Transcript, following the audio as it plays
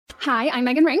Hi, I'm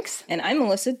Megan Rinks. And I'm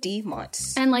Melissa D.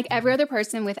 Montz. And like every other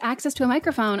person with access to a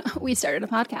microphone, we started a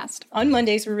podcast. On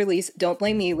Mondays, we release Don't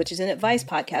Blame Me, which is an advice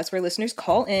podcast where listeners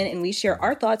call in and we share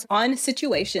our thoughts on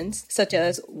situations such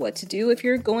as what to do if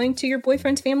you're going to your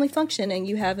boyfriend's family function and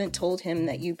you haven't told him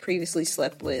that you previously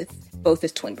slept with both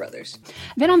his twin brothers.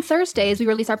 Then on Thursdays, we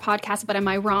release our podcast, But Am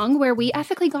I Wrong?, where we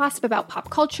ethically gossip about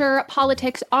pop culture,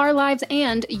 politics, our lives,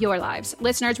 and your lives.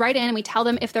 Listeners write in and we tell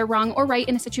them if they're wrong or right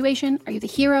in a situation. Are you the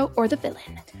hero or the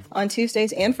villain? On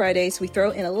Tuesdays and Fridays, we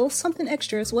throw in a little something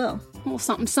extra as well. A little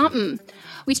something, something.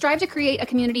 We strive to create a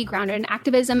community grounded in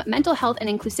activism, mental health, and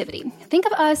inclusivity. Think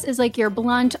of us as like your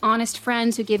blunt, honest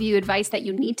friends who give you advice that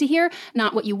you need to hear,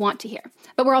 not what you want to hear.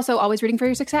 But we're also always rooting for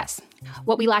your success.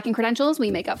 What we lack in credentials,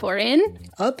 we make up for in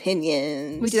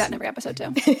opinions. We do that in every episode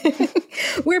too.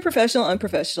 We're professional,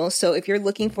 unprofessional. So if you're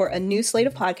looking for a new slate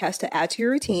of podcasts to add to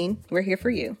your routine, we're here for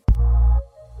you.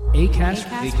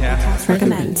 Acast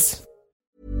recommends.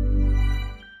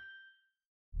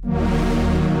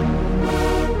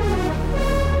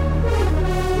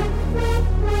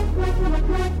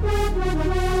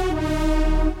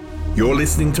 You're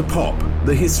listening to Pop,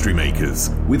 The History Makers,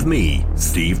 with me,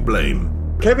 Steve Blame.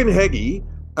 Kevin Heggie,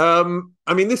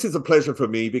 this is a pleasure for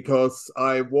me because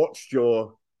I watched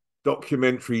your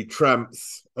documentary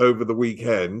Tramps over the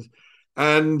weekend,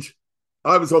 and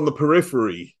I was on the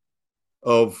periphery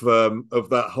of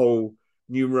that whole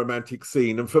new romantic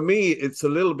scene. And for me, it's a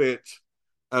little bit,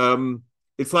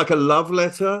 it's like a love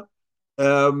letter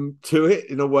to it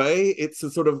in a way. It's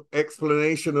a sort of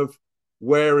explanation of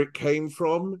where it came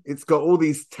from. It's got all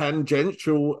these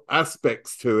tangential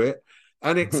aspects to it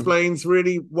and explains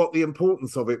really what the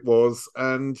importance of it was.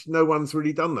 And no one's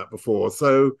really done that before.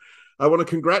 So I want to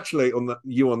congratulate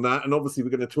you on that. And obviously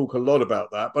we're going to talk a lot about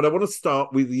that, but I want to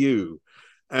start with you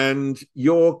and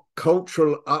your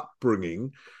cultural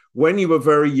upbringing when you were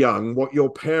very young, what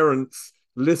your parents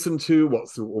listened to, what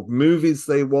sort of movies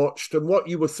they watched, and what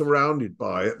you were surrounded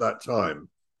by at that time.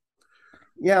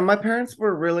 Yeah, my parents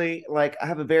were really I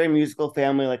have a very musical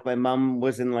family. Like my mom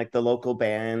was in the local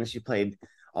band. She played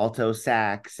alto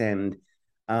sax, and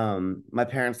my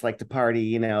parents like to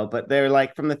party, but they're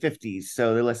from the 50s.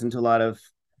 So they listen to a lot of,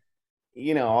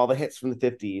 all the hits from the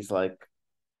 50s, like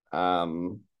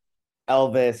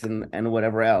Elvis and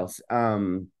whatever else.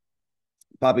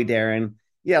 Bobby Darin.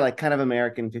 Yeah, kind of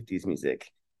American 50s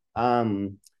music.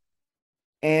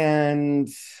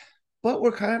 But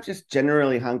we're kind of just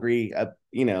generally hungry,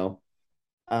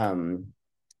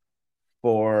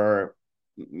 for,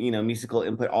 musical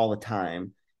input all the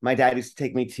time. My dad used to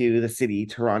take me to the city,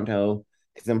 Toronto,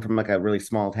 because I'm from a really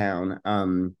small town.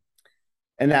 And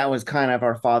that was kind of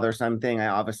our father-son thing. I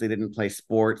obviously didn't play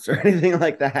sports or anything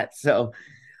like that. So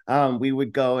we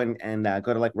would go and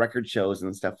go to record shows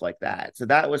and stuff like that. So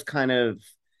that was kind of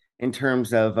in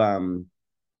terms of,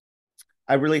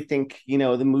 I really think,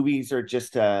 the movies are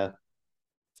just a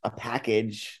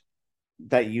package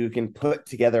that you can put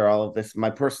together all of this, my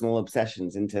personal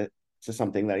obsessions into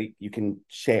something that you can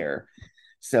share.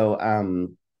 So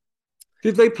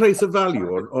did they place a value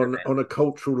on a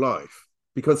cultural life?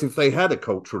 Because if they had a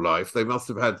cultural life, they must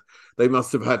have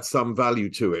had some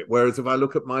value to it. Whereas if I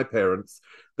look at my parents,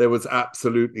 there was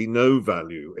absolutely no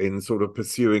value in sort of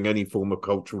pursuing any form of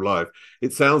cultural life.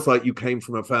 It sounds like you came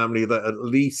from a family that at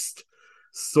least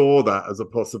saw that as a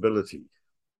possibility.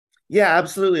 Yeah,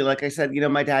 absolutely. Like I said,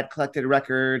 my dad collected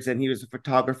records and he was a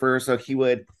photographer. So they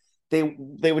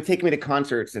would take me to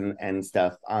concerts and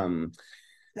stuff. And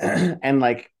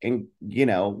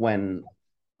when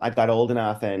I got old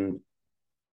enough and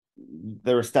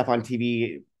there was stuff on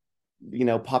TV,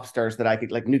 pop stars that I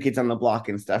could, New Kids on the Block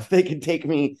and stuff, they could take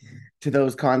me to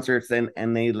those concerts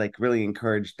and they really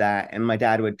encouraged that. And my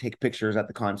dad would take pictures at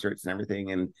the concerts and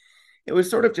everything. And it was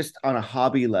sort of just on a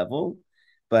hobby level,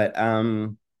 but,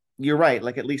 you're right.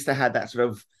 At least I had that sort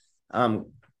of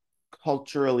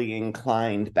culturally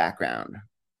inclined background.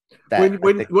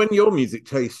 When your music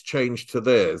taste changed to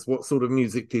theirs, what sort of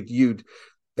music did you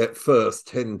at first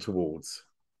tend towards?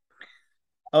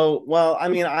 Oh, well,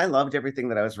 I loved everything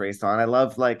that I was raised on. I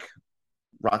love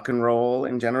rock and roll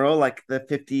in general. The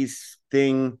 50s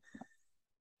thing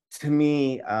to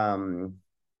me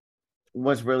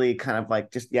was really kind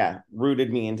of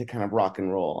rooted me into kind of rock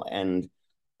and roll. And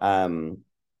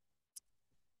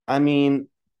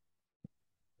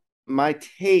my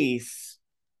taste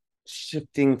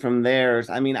shifting from theirs.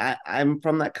 I'm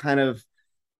from that kind of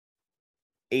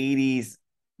 80s,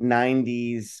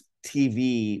 90s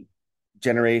TV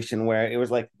generation where it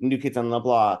was New Kids on the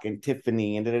Block and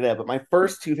Tiffany and da-da-da. But my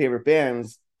first two favorite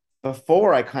bands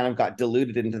before I kind of got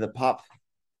diluted into the pop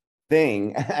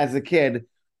thing as a kid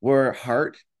were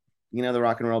Heart the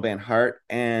rock and roll band Heart,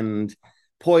 and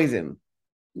Poison,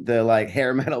 the like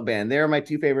hair metal band. They were my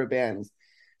two favorite bands.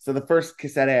 So the first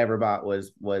cassette I ever bought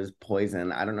was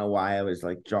Poison. I don't know why I was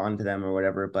like drawn to them or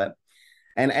whatever, but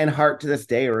and Heart to this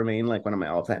day remain like one of my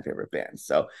all-time favorite bands.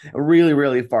 So a really,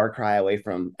 really far cry away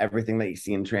from everything that you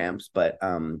see in Tramps, but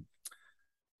I'm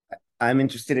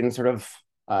interested in sort of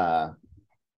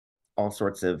all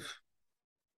sorts of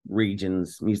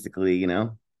regions musically.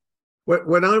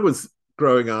 When I was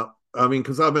growing up, I mean,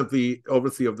 because I'm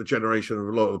obviously of the generation of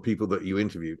a lot of the people that you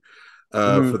interviewed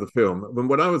for the film.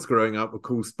 When I was growing up, of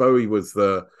course, Bowie was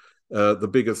the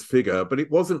biggest figure, but it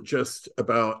wasn't just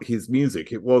about his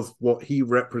music. It was what he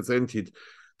represented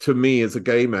to me as a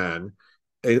gay man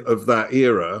of that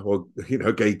era, or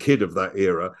gay kid of that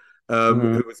era,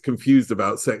 who was confused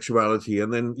about sexuality.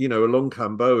 And then along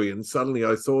came Bowie, and suddenly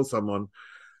I saw someone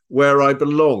where I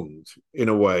belonged in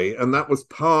a way, and that was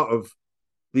part of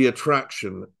the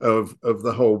attraction of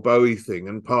the whole Bowie thing,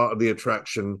 and part of the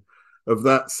attraction of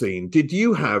that scene. Did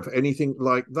you have anything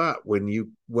like that when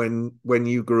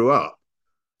you grew up?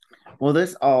 Well,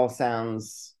 this all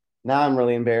sounds, now I'm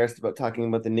really embarrassed about talking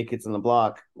about the New Kids on the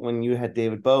Block when you had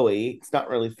David Bowie. It's not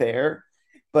really fair,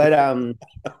 but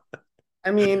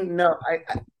I mean, no,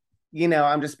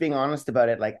 I'm just being honest about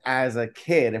it. Like as a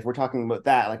kid, if we're talking about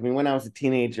that, like I mean, when I was a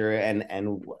teenager and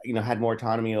had more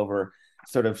autonomy over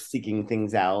sort of seeking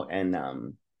things out and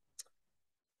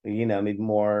maybe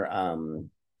more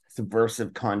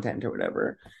subversive content or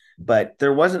whatever. But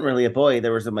there wasn't really a Bowie.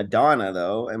 There was a Madonna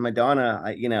though, and Madonna,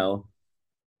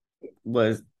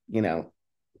 was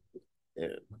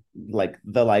like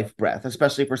the life breath,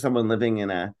 especially for someone living in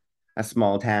a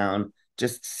small town.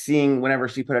 Just seeing whenever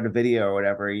she put out a video or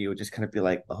whatever, you would just kind of be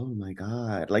like, oh my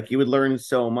God. Like you would learn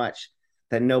so much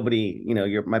that nobody,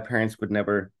 my parents would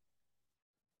never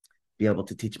be able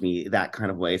to teach me that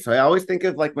kind of way. So I always think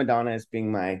of like Madonna as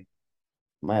being my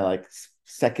like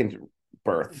second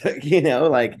birth,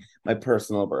 like my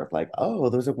personal birth. Like, oh,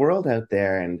 there's a world out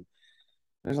there and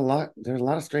there's a lot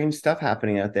of strange stuff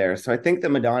happening out there. So I think that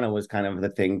Madonna was kind of the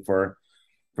thing for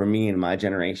me and my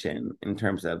generation in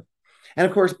terms of. And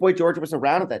of course, Boy George was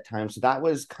around at that time. So that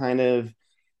was kind of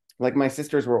like my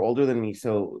sisters were older than me.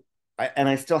 So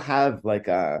I still have like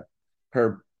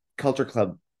her Culture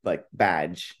Club like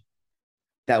badge.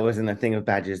 That wasn't a thing of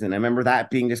badges. And I remember that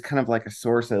being just kind of like a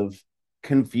source of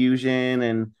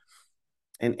confusion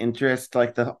and interest,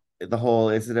 like the whole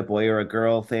is it a boy or a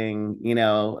girl thing, it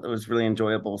was really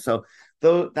enjoyable. So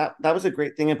though that was a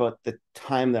great thing about the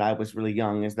time that I was really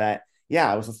young is that,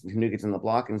 yeah, I was listening to New Kids on the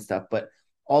Block and stuff, but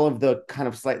all of the kind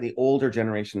of slightly older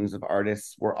generations of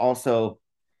artists were also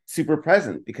super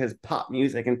present because pop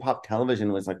music and pop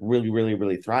television was like really, really,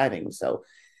 really thriving. So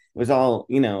it was all,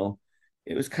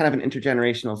 it was kind of an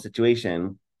intergenerational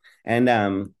situation. And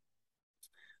of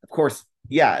course,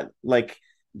 yeah, like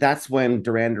that's when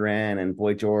Duran Duran and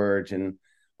Boy George and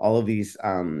all of these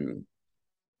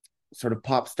sort of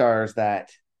pop stars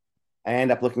that I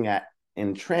end up looking at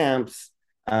in Tramps,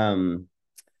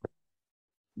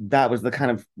 that was the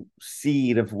kind of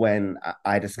seed of when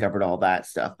I discovered all that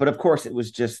stuff. But of course, it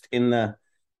was just in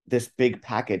this big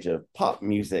package of pop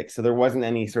music. So there wasn't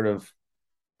any sort of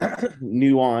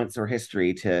nuance or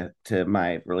history to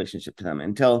my relationship to them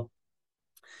until,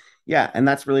 yeah. And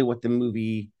that's really what the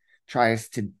movie tries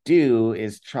to do,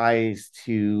 is tries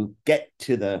to get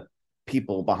to the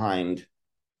people behind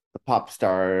the pop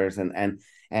stars. And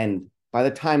by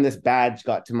the time this badge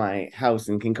got to my house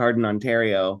in Kincardine,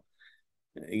 Ontario,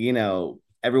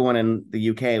 everyone in the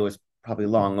UK was probably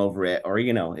long over it, or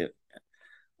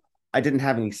I didn't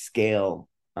have any scale.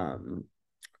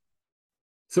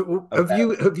 So have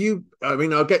you? I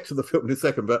mean, I'll get to the film in a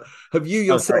second, but have you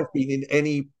yourself been in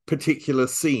any particular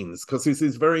scenes? Because this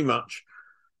is very much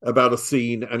about a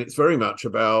scene, and it's very much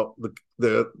about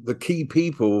the key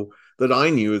people that I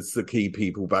knew as the key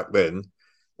people back then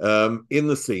in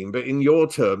the scene. But in your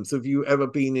terms, have you ever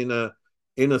been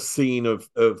in a scene of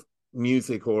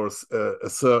music or a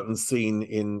certain scene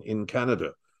in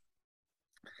Canada?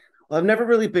 Well, I've never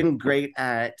really been great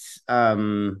at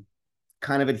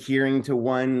kind of adhering to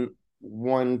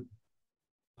one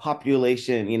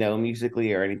population,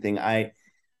 musically or anything. I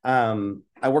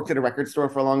worked at a record store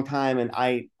for a long time, and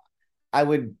I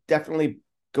would definitely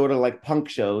go to like punk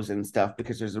shows and stuff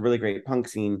because there's a really great punk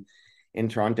scene in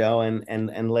Toronto,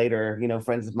 and later,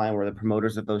 friends of mine were the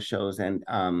promoters of those shows, and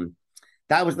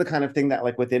that was the kind of thing that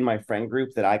like within my friend group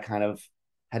that I kind of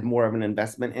had more of an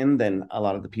investment in than a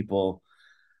lot of the people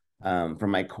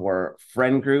from my core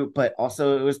friend group. But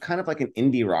also it was kind of like an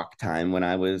indie rock time when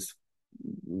I was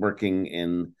working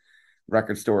in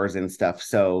record stores and stuff.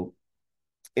 So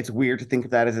it's weird to think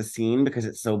of that as a scene because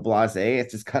it's so blasé.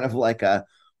 It's just kind of like a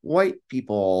white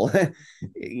people,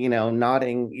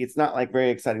 nodding. It's not like very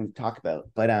exciting to talk about.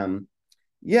 But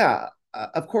yeah,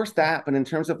 of course that. But in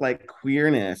terms of like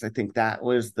queerness, I think that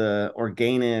was the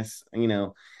Organus.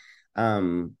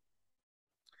 Um,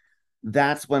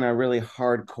 that's when a really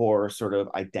hardcore sort of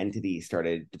identity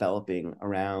started developing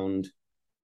around,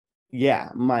 yeah,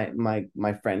 my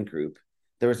friend group.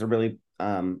 There was a really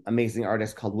amazing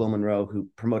artist called Will Monroe who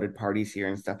promoted parties here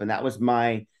and stuff, and that was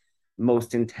my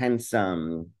most intense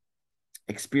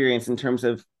experience in terms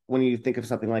of when you think of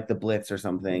something like the Blitz or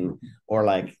something, or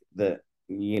like the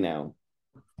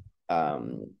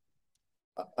um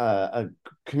a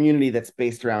community that's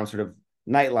based around sort of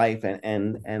nightlife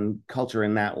and culture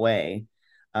in that way,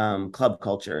 club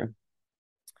culture.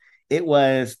 It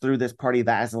was through this party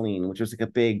Vaseline, which was like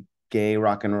a big gay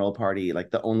rock and roll party,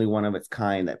 like the only one of its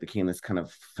kind that became this kind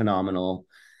of phenomenal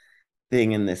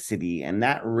thing in this city. And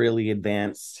that really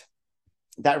advanced,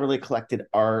 that really collected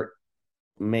art,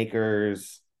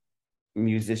 makers,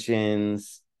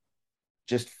 musicians,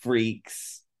 just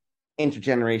freaks,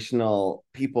 intergenerational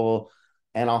people,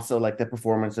 and also like the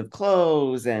performance of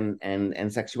clothes and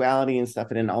sexuality and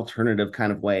stuff in an alternative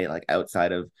kind of way, like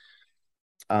outside of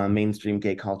mainstream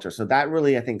gay culture. So that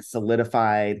really, I think,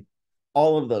 solidified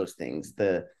all of those things: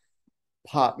 the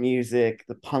pop music,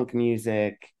 the punk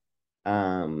music,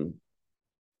 the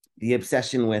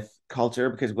obsession with culture,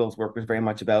 because Will's work was very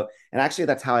much about, and actually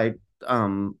that's how I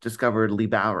discovered Leigh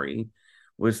Bowery,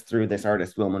 was through this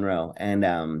artist Will Monroe.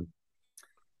 And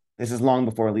this is long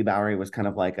before Leigh Bowery was kind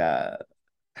of like a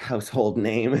household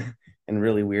name in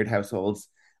really weird households.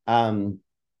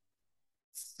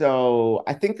 So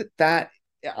I think that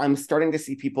I'm starting to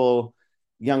see people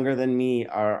younger than me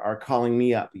are calling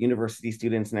me up, university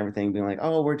students and everything, being like,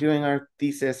 oh, we're doing our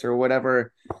thesis or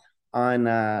whatever on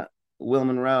Will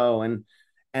Monroe,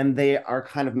 and they are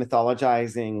kind of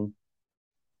mythologizing.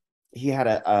 He had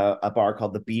a bar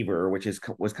called the Beaver, which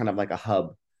was kind of like a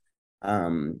hub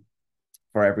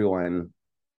for everyone.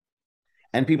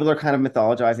 And people are kind of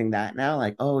mythologizing that now,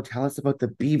 like, oh, tell us about the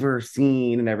Beaver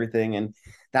scene and everything. And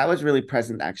that was really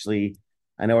present, actually.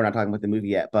 I know we're not talking about the movie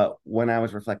yet, but when I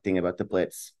was reflecting about the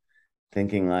Blitz,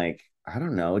 thinking like, I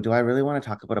don't know, do I really want to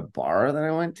talk about a bar that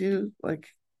I went to like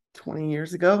 20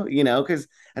 years ago? Because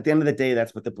at the end of the day,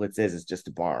 that's what the Blitz is just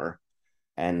a bar.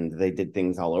 And they did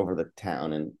things all over the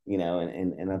town and,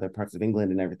 in other parts of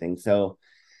England and everything. So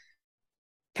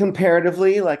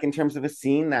comparatively, like in terms of a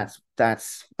scene, that's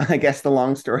I guess the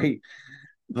long story,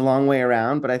 the long way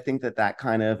around. But I think that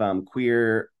kind of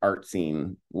queer art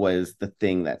scene was the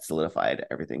thing that solidified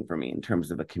everything for me in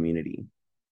terms of a community.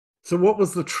 So what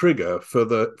was the trigger for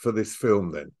this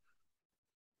film then?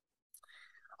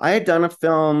 I had done a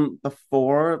film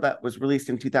before that was released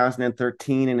in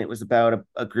 2013, and it was about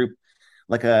a group,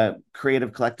 like a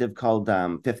creative collective called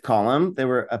Fifth Column. They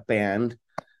were a band,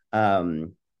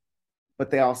 but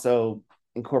they also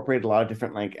incorporated a lot of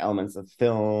different like elements of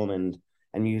film and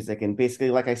music. And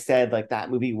basically, like I said, like that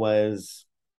movie was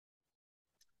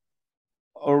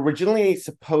originally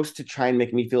supposed to try and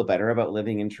make me feel better about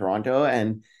living in Toronto.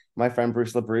 And my friend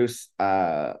Bruce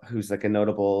LaBruce, who's like a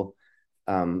notable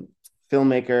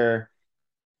filmmaker,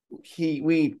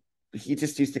 he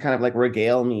just used to kind of like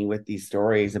regale me with these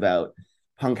stories about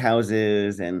punk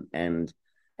houses and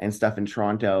stuff in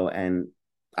Toronto. And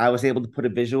I was able to put a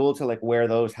visual to like where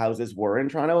those houses were in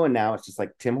Toronto, and now it's just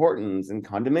like Tim Hortons and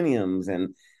condominiums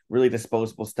and really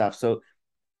disposable stuff. So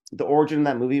the origin of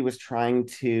that movie was trying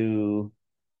to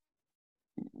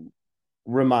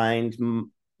remind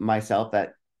myself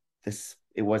that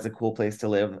it was a cool place to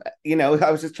live. I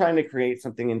was just trying to create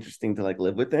something interesting to like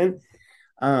live within.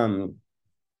 And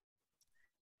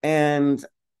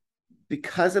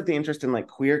because of the interest in like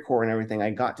queercore and everything,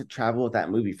 I got to travel with that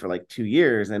movie for like 2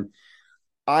 years. And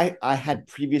I had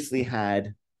previously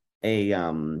had a I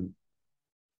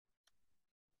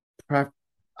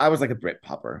was like a Brit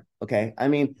popper. Okay. I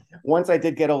mean, once I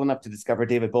did get old enough to discover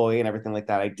David Bowie and everything like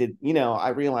that, I did, I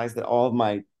realized that all of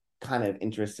my kind of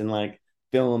interest in like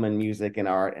film and music and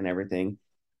art and everything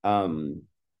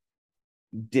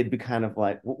did be kind of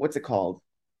like, what's it called?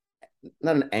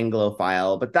 Not an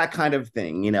Anglophile, but that kind of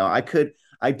thing. I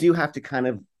do have to kind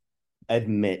of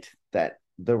admit that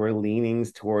there were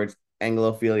leanings towards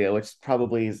Anglophilia, which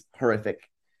probably is horrific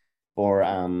for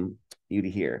you to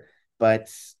hear. But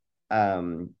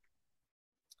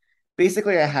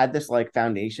basically I had this like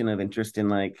foundation of interest in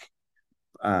like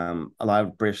a lot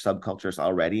of British subcultures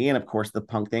already. And of course the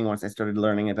punk thing, once I started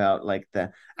learning about like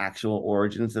the actual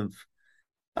origins of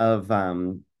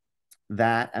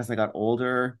that as I got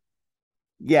older,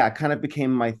 yeah, it kind of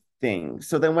became my thing.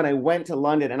 So then when I went to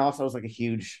London, and also I was like a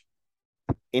huge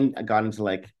I got into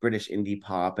like British indie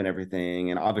pop and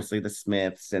everything, and obviously the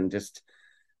Smiths and just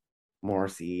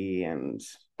Morrissey and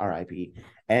R.I.P.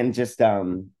 and just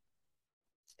and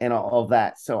all of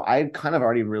that. So I kind of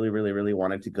already really, really, really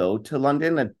wanted to go to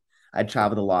London. I'd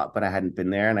traveled a lot, but I hadn't been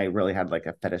there, and I really had like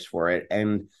a fetish for it.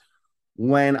 And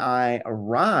when I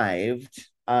arrived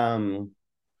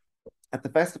at the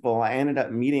festival, I ended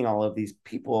up meeting all of these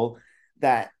people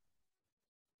that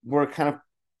were kind of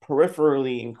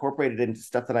peripherally incorporated into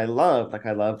stuff that I loved. Like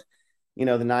I loved, the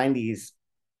 90s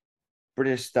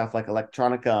British stuff like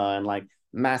electronica and like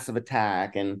Massive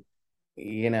Attack and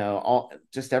all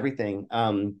just everything.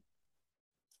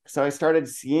 So I started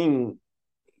seeing,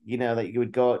 that you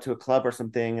would go out to a club or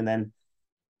something, and then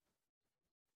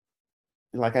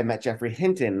like I met Geoffrey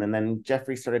Hinton, and then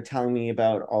Geoffrey started telling me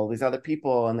about all these other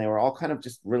people, and they were all kind of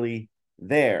just really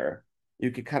there.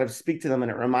 You could kind of speak to them,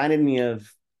 and it reminded me of,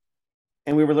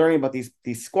 and we were learning about these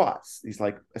squats, these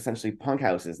like essentially punk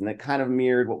houses, and it kind of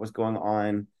mirrored what was going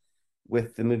on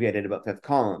with the movie I did about Fifth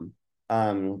Column.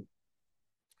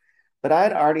 But I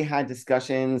had already had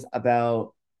discussions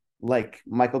about like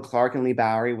Michael Clark and Lee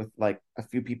Bowery with like a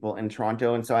few people in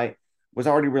Toronto, and so I was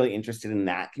already really interested in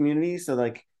that community. So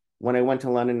like when I went to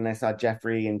London and I saw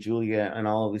Geoffrey and Julia and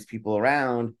all of these people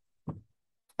around,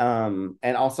 and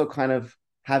also kind of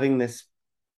having this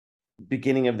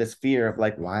beginning of this fear of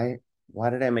like, why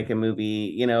did I make a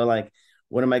movie? Like,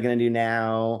 what am I going to do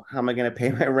now? How am I going to pay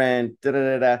my rent? Da, da,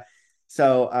 da, da.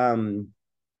 So,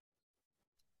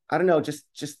 I don't know,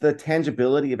 just the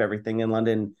tangibility of everything in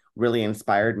London really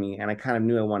inspired me. And I kind of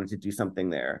knew I wanted to do something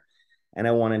there. And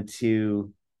I wanted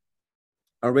to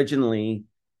originally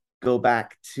go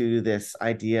back to this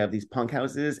idea of these punk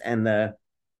houses and the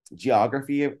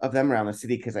geography of them around the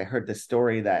city, because I heard this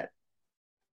story that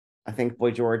I think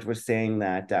Boy George was saying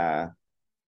that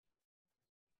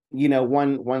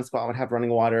one spot would have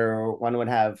running water, or one would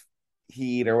have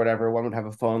heat or whatever, one would have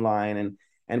a phone line,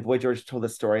 and Boy George told a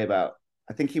story about,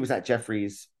 I think he was at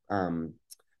Jeffrey's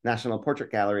National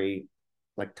Portrait Gallery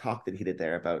like talk that he did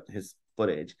there about his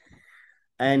footage,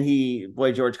 and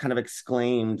Boy George kind of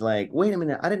exclaimed like, wait a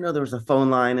minute, I didn't know there was a phone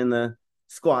line in the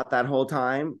squat that whole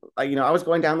time. I was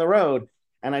going down the road,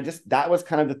 and that was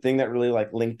kind of the thing that really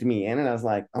like linked me in, and I was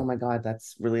like, oh my God,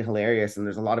 that's really hilarious. And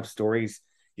there's a lot of stories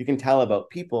you can tell about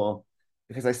people,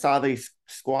 because I saw these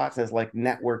squats as like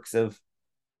networks of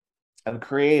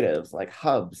creatives, like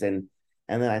hubs, and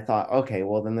then I thought, okay,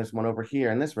 well then there's one over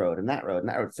here and this road and that road and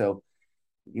that road. So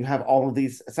you have all of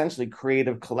these essentially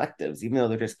creative collectives, even though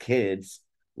they're just kids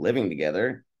living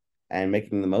together and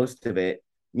making the most of it.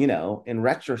 In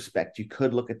retrospect, you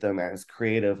could look at them as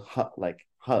creative like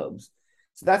hubs.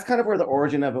 So that's kind of where the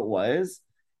origin of it was.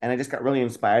 And I just got really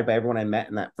inspired by everyone I met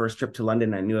in that first trip to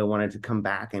London. I knew I wanted to come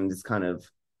back, and just kind of,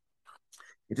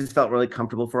 it just felt really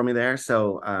comfortable for me there.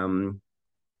 So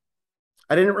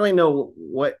I didn't really know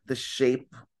what the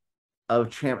shape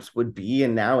of Tramps would be.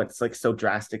 And now it's like so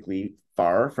drastically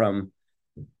far from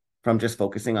just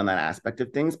focusing on that aspect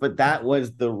of things. But that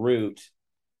was the root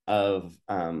of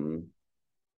my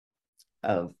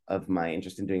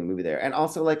interest in doing a movie there. And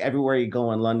also like everywhere you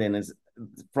go in London is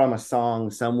from a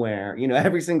song somewhere.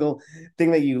 Every single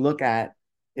thing that you look at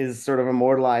is sort of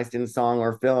immortalized in song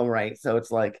or film, right? So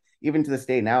it's like, even to this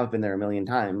day now, I've been there a million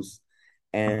times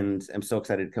and I'm so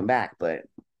excited to come back, but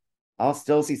I'll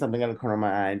still see something out of the corner of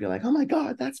my eye and be like, oh my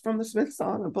God, that's from the Smith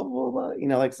song, and blah, blah,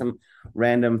 blah, like some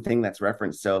random thing that's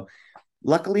referenced. So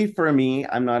luckily for me,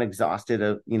 I'm not exhausted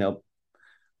of,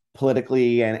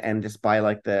 politically and just by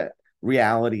like the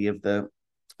reality of the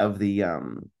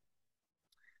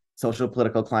social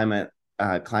political climate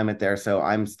there. So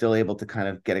I'm still able to kind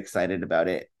of get excited about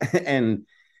it and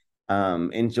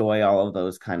enjoy all of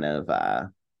those kind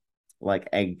of like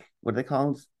what are they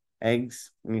called?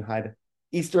 Eggs when you hide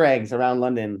Easter eggs around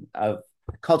London, of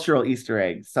cultural Easter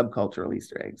eggs, subcultural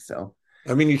Easter eggs. So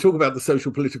I mean, you talk about the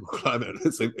social political climate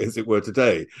as it were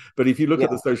today, but if you look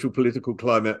at the social political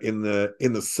climate in the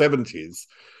 70s,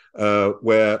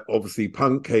 where obviously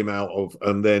punk came out of,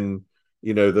 and then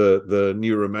the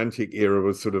new romantic era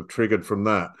was sort of triggered from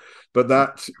that. But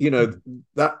that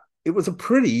that it was a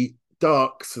pretty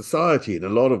dark society in a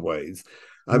lot of ways.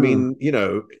 I mean,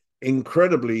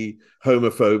 incredibly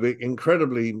homophobic,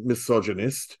 incredibly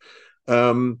misogynist,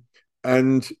 and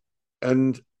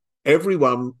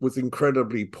everyone was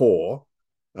incredibly poor.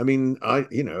 I mean,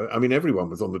 everyone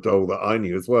was on the dole that I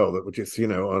knew as well, that were just,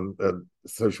 on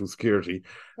social security,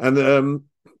 and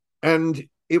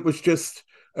it was just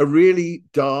a really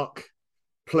dark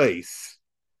place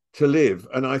to live.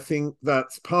 And I think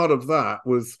that's part of that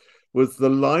was was the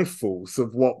life force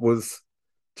of what was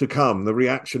to come, the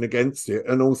reaction against it,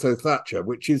 and also Thatcher,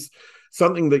 which is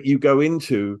something that you go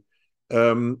into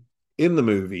in the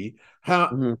movie.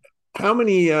 How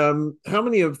many of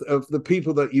the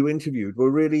people that you interviewed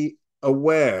were really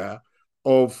aware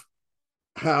of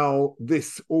how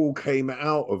this all came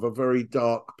out of a very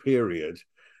dark period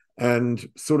and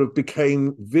sort of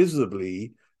became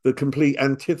visibly the complete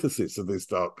antithesis of this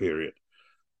dark period?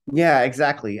 Yeah,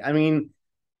 exactly. I mean,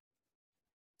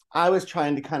 I was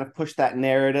trying to kind of push that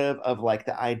narrative of like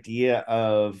the idea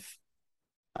of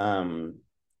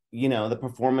the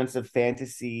performance of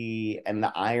fantasy and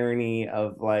the irony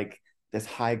of like this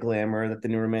high glamour that the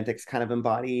New Romantics kind of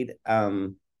embodied.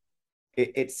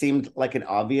 It seemed like an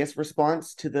obvious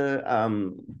response to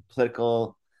the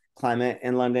political climate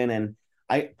in London. And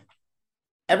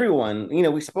everyone,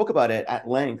 we spoke about it at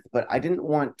length, but I didn't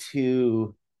want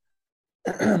to,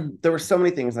 there were so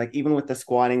many things, like even with the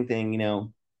squatting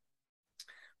thing,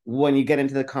 when you get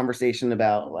into the conversation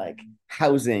about like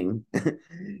housing,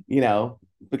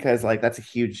 because like that's a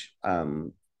huge,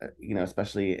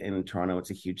 especially in Toronto,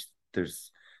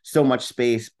 there's so much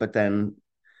space, but then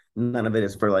none of it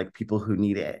is for like people who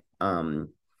need it.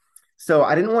 So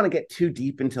I didn't want to get too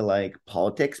deep into like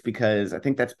politics because I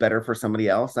think that's better for somebody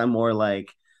else. I'm more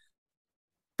like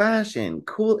fashion,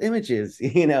 cool images,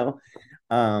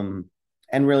 and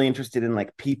really interested in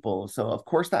like people. So of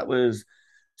course that was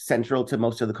central to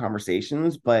most of the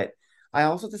conversations, but I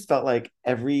also just felt like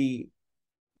everything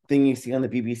you see on the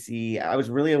BBC, I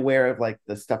was really aware of like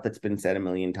the stuff that's been said a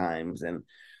million times, and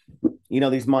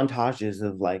these montages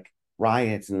of like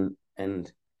riots and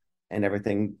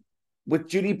everything. With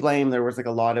Judy Blame, there was like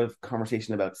a lot of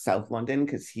conversation about South London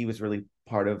because he was really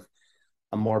part of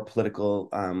a more political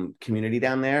community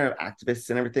down there, activists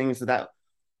and everything. So that,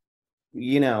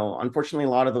 unfortunately, a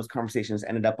lot of those conversations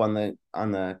ended up on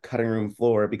the cutting room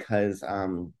floor because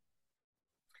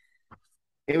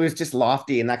it was just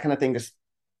lofty, and that kind of thing just,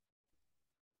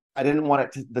 I didn't want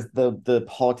it to the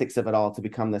politics of it all to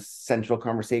become the central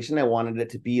conversation. I wanted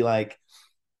it to be like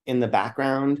in the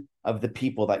background of the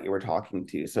people that you were talking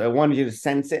to. So I wanted you to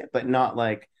sense it, but not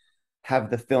like have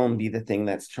the film be the thing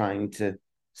that's trying to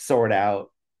sort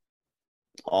out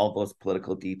all those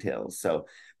political details. So,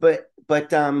 but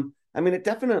I mean, it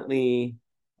definitely,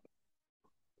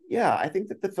 yeah, I think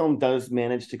that the film does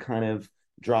manage to kind of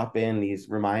drop in these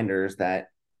reminders that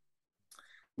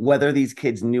whether these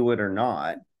kids knew it or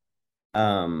not,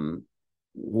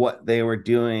 what they were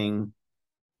doing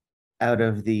out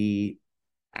of the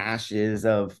ashes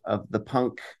of the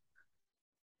punk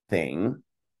thing.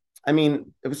 I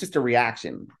mean, it was just a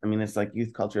reaction. I mean, it's like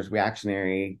youth culture is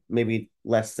reactionary, maybe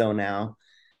less so now,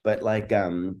 but like,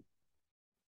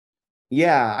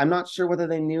 yeah, I'm not sure whether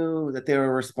they knew that they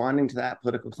were responding to that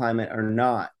political climate or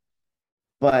not,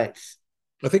 but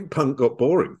I think punk got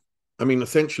boring. I mean,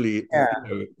 essentially, yeah.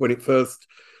 when it first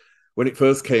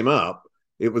came up,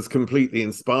 it was completely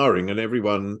inspiring, and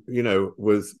everyone,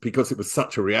 was, because it was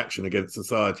such a reaction against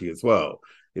society as well.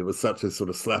 It was such a sort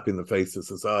of slap in the face of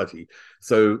society.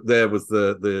 So there was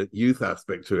the youth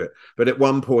aspect to it. But at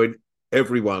one point,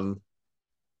 everyone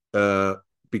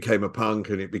became a punk,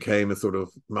 and it became a sort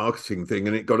of marketing thing,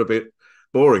 and it got a bit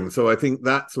boring. So I think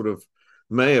that sort of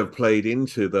may have played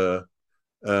into the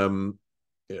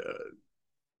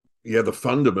the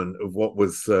fundament of what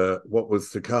was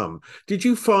to come. Did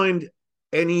you find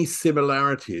any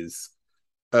similarities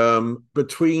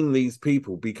between these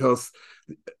people? Because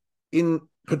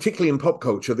particularly in pop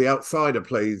culture, the outsider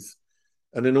plays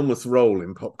an enormous role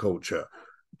in pop culture.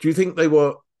 Do you think they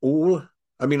were all?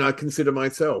 I mean, I consider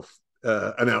myself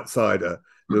an outsider.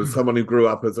 There's someone who grew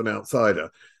up as an outsider,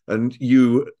 and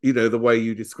the way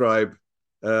you describe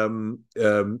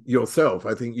yourself,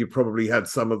 I think you probably had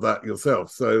some of that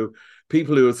yourself. So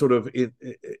people who are sort of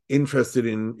interested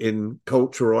in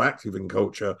culture or active in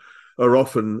culture are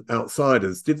often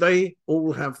outsiders. Did they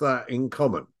all have that in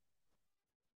common?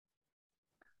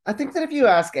 I think that if you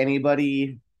ask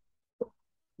anybody,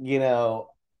 if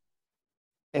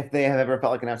they have ever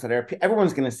felt like an outsider,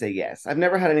 everyone's going to say yes. I've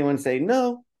never had anyone say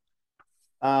no.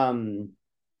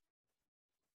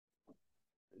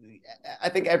 I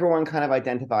think everyone kind of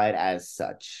identified as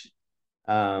such.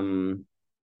 I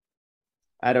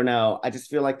don't know. I just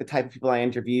feel like the type of people I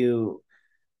interview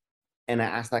and I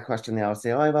ask that question, they always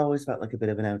say, "Oh, I've always felt like a bit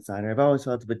of an outsider. I've always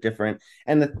felt a bit different."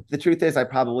 And the truth is, I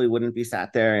probably wouldn't be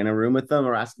sat there in a room with them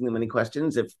or asking them any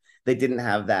questions if they didn't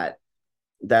have that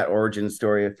origin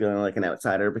story of feeling like an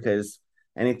outsider, because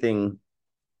anything,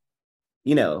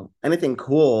 anything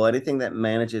cool, anything that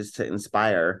manages to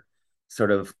inspire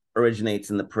sort of originates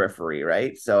in the periphery,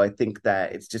 right? So I think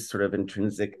that it's just sort of an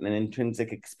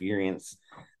intrinsic experience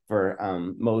for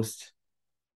most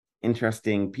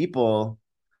interesting people.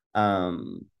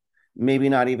 Maybe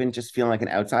not even just feeling like an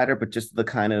outsider, but just the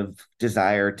kind of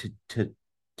desire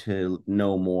to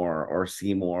know more or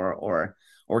see more or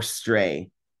from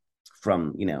stray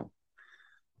from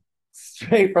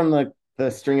the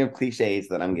string of cliches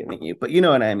that I'm giving you. But you know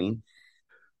what I mean.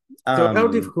 So how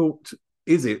difficult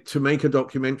is it to make a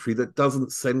documentary that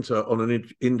doesn't center on an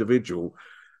individual,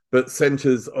 but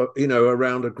centers,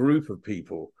 around a group of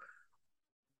people?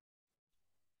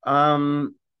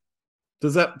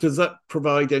 Does that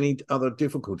provide any other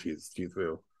difficulties, do you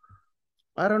feel?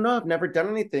 I don't know. I've never done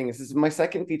anything. This is my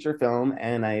second feature film,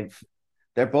 and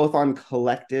they're both on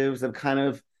collectives. I've kind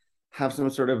of have some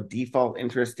sort of default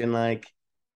interest in like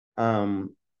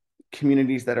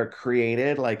communities that are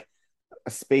created, like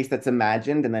a space that's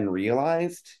imagined and then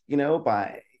realized,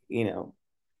 by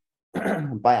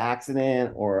by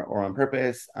accident or on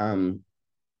purpose.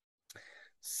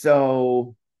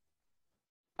 So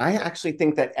I actually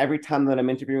think that every time that I'm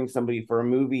interviewing somebody for a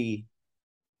movie,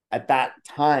 at that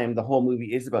time, the whole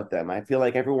movie is about them. I feel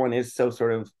like everyone is so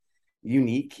sort of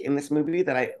unique in this movie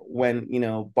that when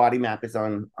Body Map is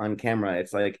on camera,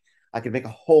 it's like I could make a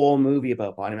whole movie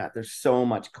about Body Map. There's so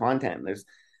much content.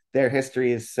 Their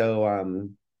history is so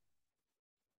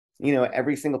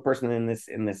every single person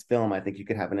in this film, I think you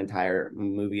could have an entire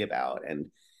movie about. And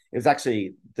it was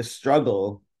actually the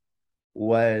struggle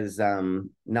was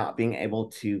not being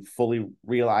able to fully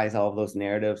realize all of those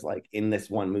narratives like in this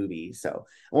one movie. So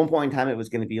at one point in time, it was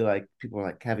going to be like, people were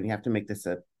like, Kevin, you have to make this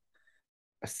a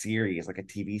series, like a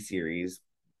TV series,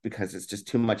 because it's just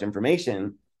too much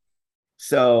information.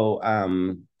 So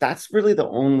that's really the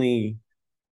only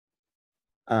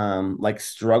like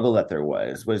struggle that there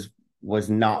was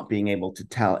not being able to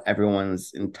tell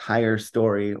everyone's entire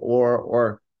story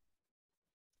or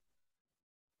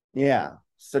yeah.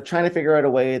 So trying to figure out a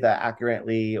way that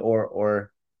accurately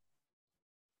or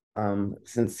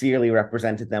sincerely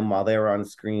represented them while they were on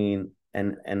screen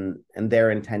and their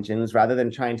intentions, rather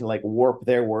than trying to like warp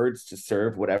their words to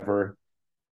serve whatever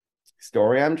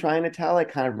story I'm trying to tell. I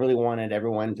kind of really wanted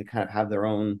everyone to kind of have their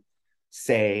own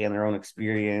say and their own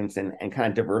experience and kind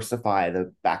of diversify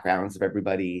the backgrounds of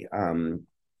everybody.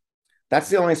 That's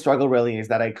the only struggle really, is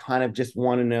that I kind of just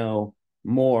want to know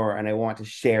more and I want to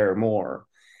share more.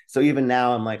 So even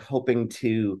now I'm like hoping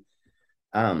to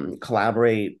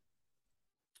collaborate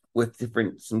with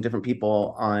some different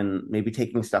people on maybe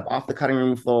taking stuff off the cutting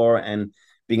room floor and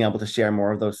being able to share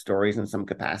more of those stories in some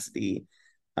capacity.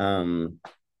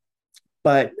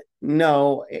 But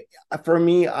no, for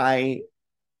me, I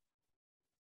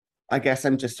guess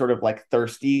I'm just sort of like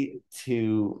thirsty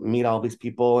to meet all these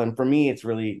people. And for me, it's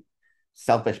really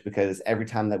selfish because every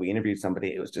time that we interviewed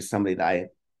somebody, it was just somebody that I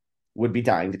would be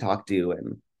dying to talk to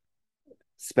and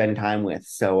spend time with.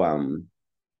 So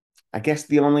I guess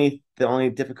the only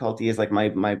difficulty is like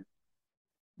my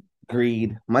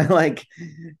greed, my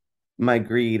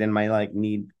greed and my like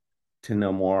need to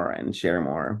know more and share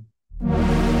more.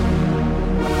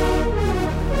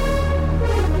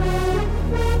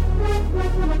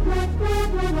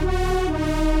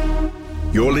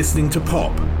 You're listening to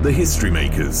Pop, The History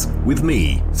Makers, with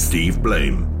me, Steve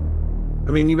Blame.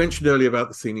 I mean, you mentioned earlier about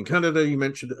the scene in Canada. You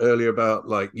mentioned earlier about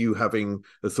like you having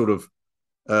a sort of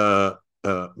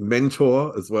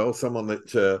mentor as well, someone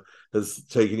that has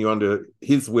taken you under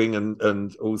his wing,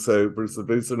 and also Bruce the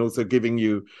Bruce, and also giving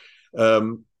you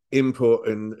input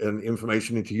and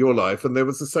information into your life. And there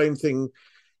was the same thing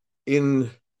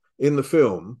in the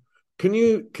film. Can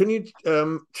you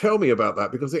tell me about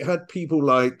that? Because it had people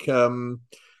like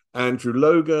Andrew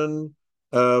Logan,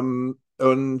 and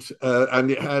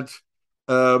it had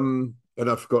and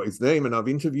I forgot his name, and I've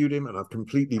interviewed him, and I've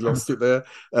completely lost it there.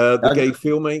 The gay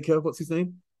filmmaker, what's his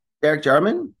name? Derek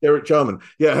Jarman. Derek Jarman.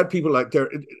 Yeah, it had people like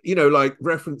Derek, like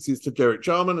references to Derek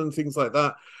Jarman and things like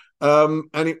that. And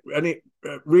it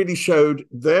really showed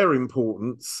their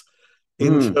importance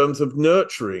in terms of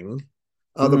nurturing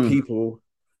other people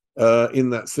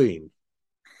in that scene.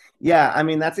 Yeah, I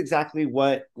mean that's exactly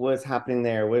what was happening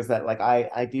there. Was that like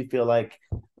I do feel like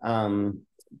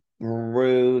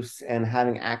Bruce, and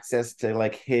having access to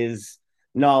like his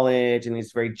knowledge, and he's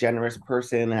a very generous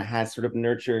person, has sort of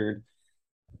nurtured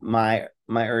my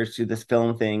urge to this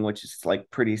film thing, which is like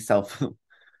pretty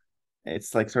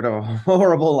it's like sort of a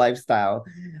horrible lifestyle.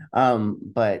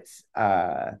 But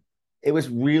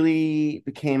it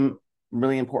became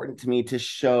really important to me to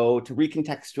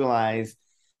recontextualize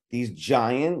these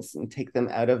giants and take them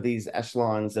out of these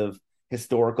echelons of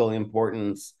historical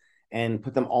importance and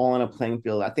put them all on a playing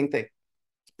field. I think that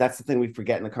that's the thing we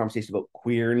forget in the conversation about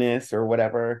queerness or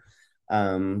whatever.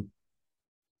 I'm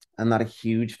not a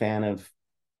huge fan of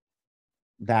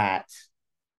that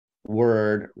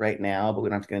word right now, but we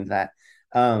don't have to get into that.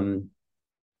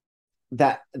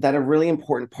 That a really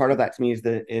important part of that to me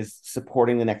is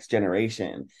supporting the next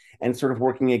generation and sort of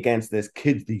working against this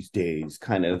kids these days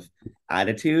kind of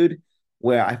attitude,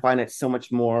 where I find it so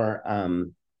much more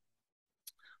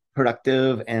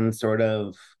productive and sort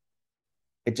of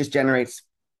it just generates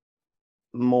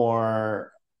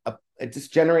more it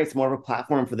just generates more of a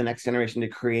platform for the next generation to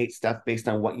create stuff based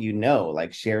on what you know,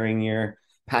 like sharing your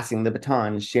passing the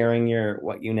baton, sharing your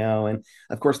what you know. And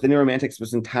of course the New Romantics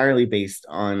was entirely based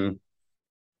on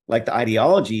like the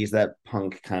ideologies that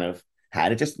punk kind of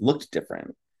had. It just looked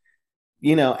different,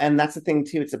 and that's the thing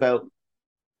too. It's about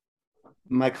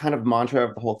my kind of mantra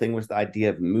of the whole thing was the idea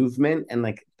of movement, and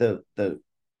like the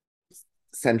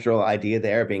central idea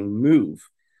there being move.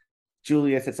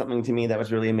 Julia said something to me that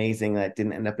was really amazing that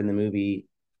didn't end up in the movie.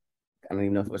 I don't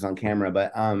even know if it was on camera,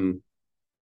 but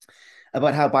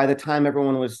about how by the time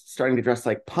everyone was starting to dress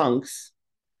like punks,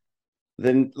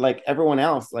 then like everyone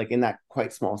else, like in that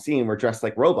quite small scene, were dressed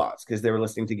like robots because they were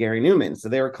listening to Gary Newman. So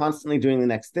they were constantly doing the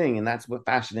next thing, and that's what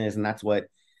fashion is, and that's what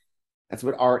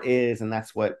art is, and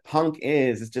that's what punk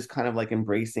is. It's just kind of like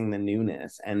embracing the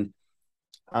newness. And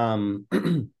I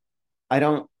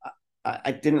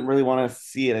didn't really want to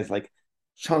see it as like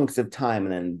chunks of time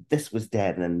and then this was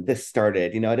dead and then this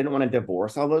started. I didn't want to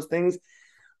divorce all those things.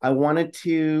 I wanted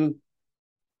to,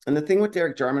 and the thing with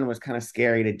Derek Jarman was kind of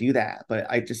scary to do that, but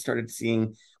I just started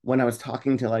seeing when I was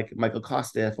talking to like Michael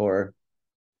Kostiff or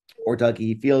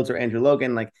Dougie Fields or Andrew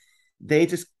Logan, like they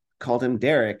just called him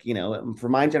Derek. For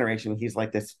my generation, he's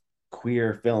like this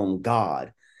queer film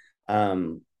god.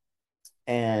 And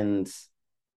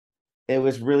it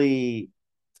was really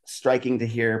striking to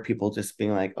hear people just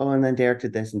being like, oh, and then Derek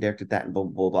did this and Derek did that and blah,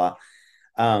 blah, blah.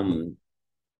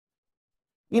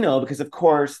 Because of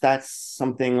course that's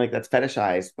something like that's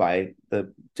fetishized by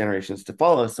the generations to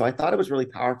follow. So I thought it was really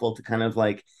powerful to kind of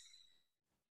like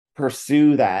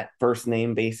pursue that first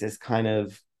name basis kind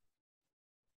of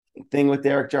thing with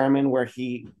Derek Jarman,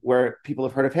 where people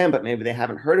have heard of him, but maybe they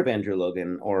haven't heard of Andrew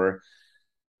Logan or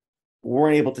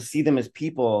weren't able to see them as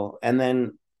people. And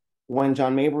then when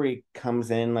John Mabry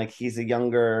comes in, like he's a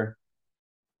younger,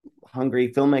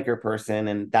 hungry filmmaker person,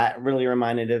 and that really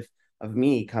reminded of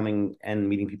me coming and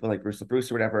meeting people like Bruce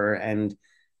or whatever. And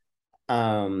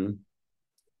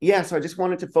so I just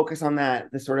wanted to focus on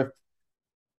that, the sort of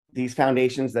these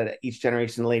foundations that each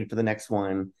generation laid for the next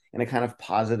one in a kind of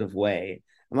positive way.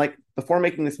 I'm like, before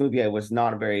making this movie, I was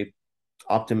not a very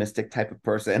optimistic type of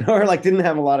person or like didn't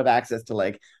have a lot of access to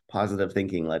like positive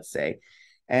thinking, let's say.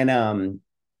 And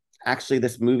actually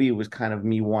this movie was kind of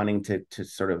me wanting to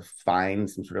sort of find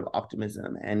some sort of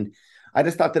optimism. And I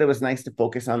just thought that it was nice to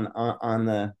focus on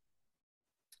the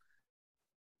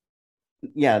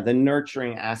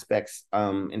nurturing aspects,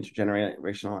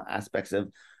 intergenerational aspects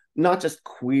of not just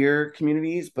queer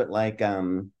communities, but like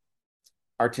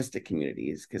artistic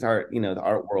communities, because the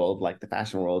art world, like the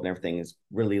fashion world and everything is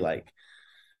really like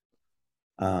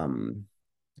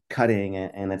cutting,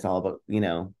 and it's all about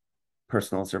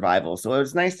personal survival. So it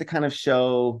was nice to kind of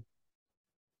show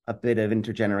a bit of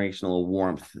intergenerational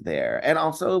warmth there. And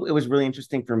also it was really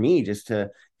interesting for me just to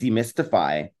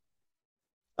demystify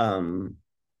all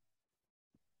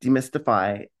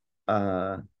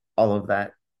of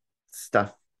that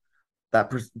stuff,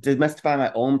 demystify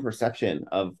my own perception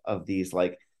of these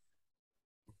like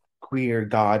queer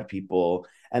god people.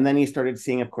 And then you started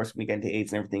seeing, of course, when we get into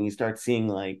AIDS and everything, you start seeing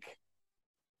like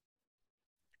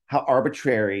how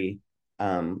arbitrary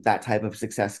that type of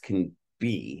success can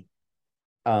be,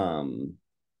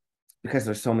 because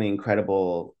there's so many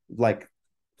incredible, like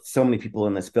so many people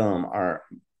in this film are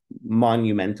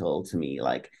monumental to me,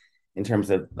 like in terms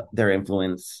of their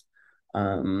influence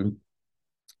on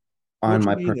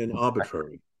my personal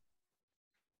arbitrary.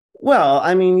 Well,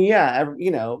 I mean, yeah,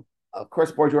 of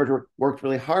course, Boy George worked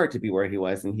really hard to be where he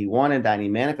was, and he wanted that, and he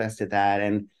manifested that,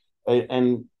 and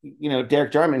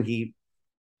Derek Jarman, he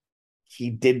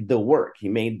did the work. He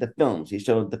made the films. He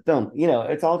showed the film.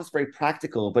 It's all just very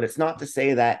practical, but it's not to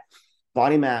say that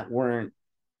Body Mat weren't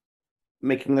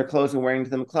making their clothes and wearing to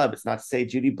them club. It's not to say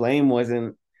Judy Blame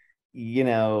wasn't,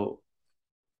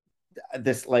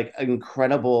 this like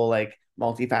incredible, like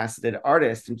multifaceted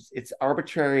artist. It's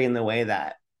arbitrary in the way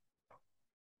that,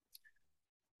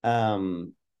 I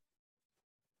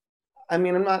mean,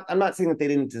 I'm not saying that they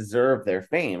didn't deserve their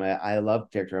fame. I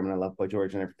love Derek Jarman, I love Boy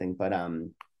George and everything, but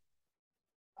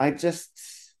I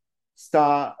just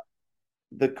saw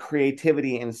the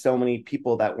creativity in so many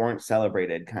people that weren't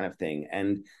celebrated, kind of thing.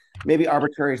 And maybe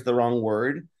arbitrary is the wrong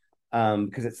word,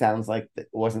 because it sounds like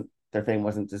their fame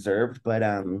wasn't deserved, but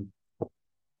I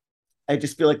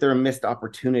just feel like there are missed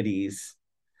opportunities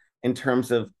in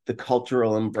terms of the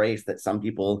cultural embrace that some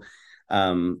people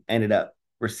ended up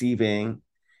receiving.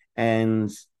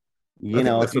 And I think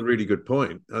that's a really good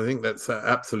point. I think that's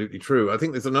absolutely true. I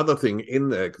think there's another thing in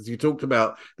there, because you talked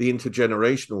about the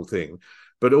intergenerational thing,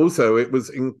 but also it was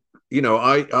in,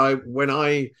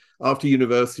 after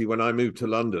university, when I moved to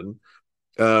London,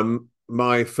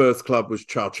 my first club was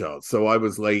Cha Cha. So I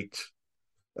was late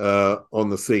on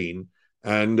the scene,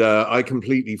 and I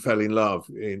completely fell in love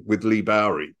with Lee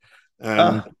Bowery.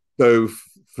 And so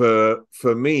for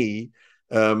me,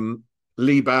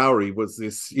 Lee Bowery was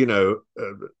this,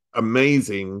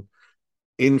 amazing,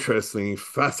 interesting,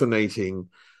 fascinating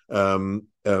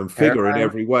figure in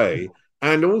every way,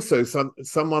 and also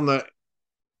someone that,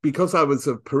 because I was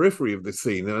a periphery of the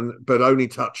scene but only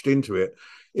touched into it,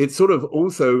 it sort of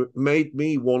also made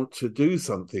me want to do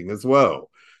something as well.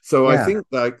 So I think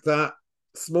like that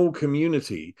small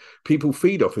community, people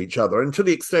feed off each other, and to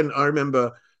the extent I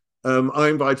remember, I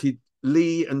invited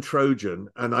Lee and Trojan,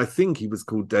 and I think he was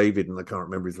called David, and I can't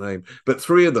remember his name, but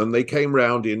three of them, they came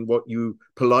round in what you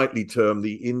politely term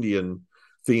the Indian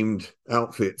themed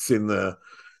outfits in the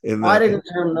I didn't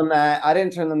term them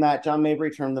that. John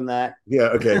Mabry termed them that. Yeah,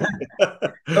 okay.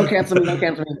 Don't cancel me.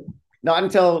 Not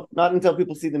until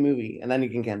people see the movie, and then you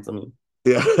can cancel me.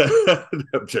 Yeah, no,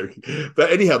 I'm joking.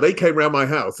 But anyhow, they came around my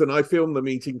house, and I filmed them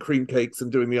eating cream cakes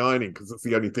and doing the ironing, because it's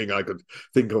the only thing I could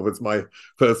think of as my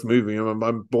first movie. And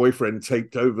my boyfriend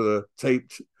taped some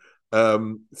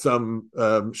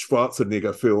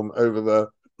Schwarzenegger film over the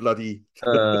bloody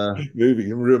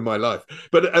movie and ruined my life.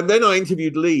 And then I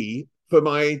interviewed Lee for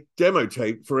my demo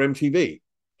tape for MTV.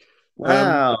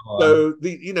 Wow. So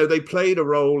they played a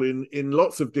role in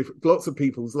lots of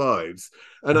people's lives,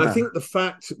 and I think the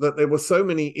fact that there were so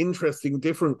many interesting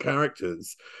different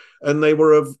characters, and they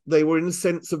were in a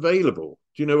sense available.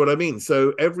 Do you know what I mean?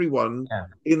 So everyone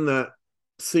in that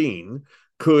scene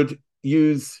could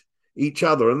use each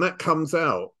other, and that comes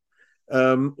out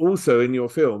also in your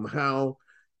film, how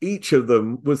each of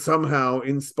them was somehow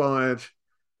inspired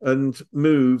and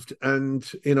moved,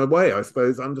 and in a way, I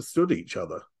suppose, understood each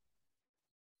other.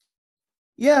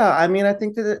 Yeah, I mean, I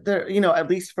think that there, at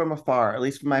least from afar, at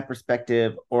least from my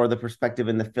perspective or the perspective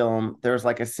in the film, there's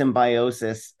like a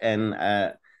symbiosis and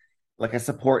like a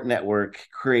support network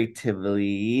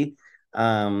creatively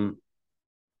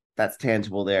that's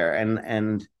tangible there.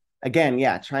 And again,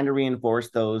 trying to reinforce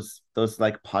those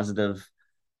like positive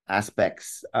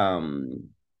aspects.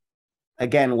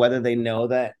 Again, whether they know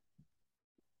that,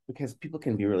 because people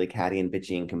can be really catty and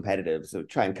bitchy and competitive, so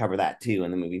try and cover that too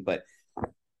in the movie, but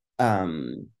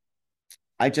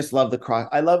I just love the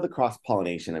cross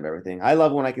pollination of everything. I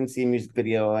love when I can see a music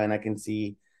video and I can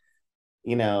see,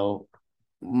 Michael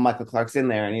Clark's in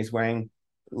there and he's wearing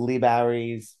Lee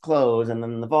Bowery's clothes, and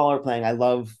then the Vol are playing. I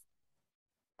love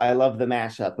the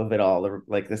mashup of it all,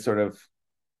 like this sort of,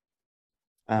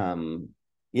 the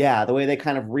way they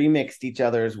kind of remixed each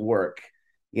other's work,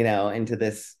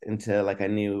 into like a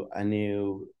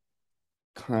new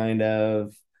kind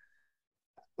of,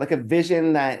 like a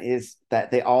vision that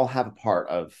they all have a part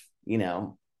of,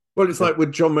 Well, it's like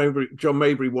with John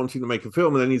Mabry wanting to make a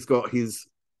film, and then he's got his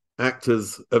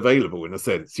actors available in a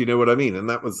sense. You know what I mean?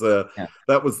 And that was the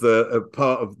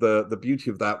part of the beauty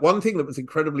of that. One thing that was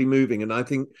incredibly moving, and I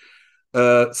think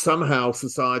somehow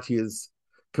society has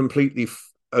completely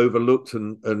overlooked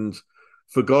and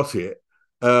forgot it.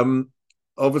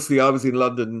 Obviously, I was in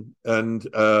London and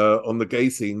on the gay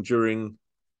scene during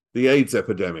the AIDS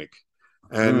epidemic.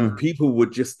 And people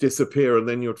would just disappear, and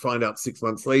then you'd find out 6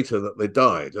 months later that they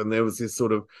died. And there was this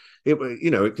sort of,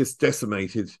 it just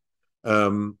decimated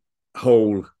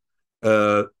whole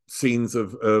scenes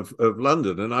of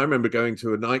London. And I remember going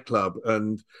to a nightclub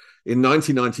and in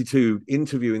 1992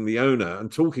 interviewing the owner and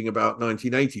talking about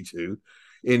 1982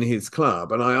 in his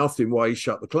club. And I asked him why he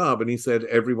shut the club, and he said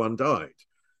everyone died.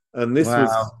 And this was,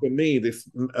 for me, this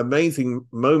amazing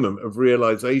moment of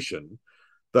realization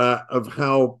of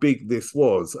how big this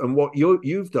was. And what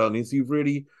you've done is you've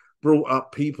really brought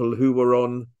up people who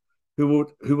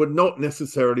would not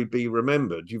necessarily be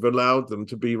remembered. You've allowed them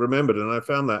to be remembered, and I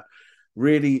found that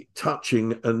really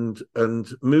touching and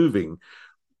moving.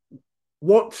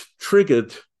 What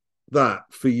triggered that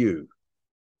for you?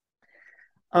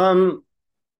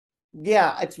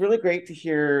 It's really great to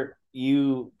hear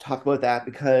you talk about that,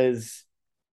 because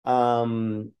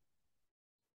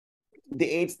the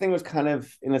AIDS thing was kind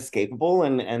of inescapable,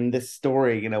 and this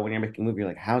story, when you're making a movie, you're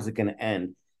like, how's it going to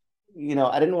end?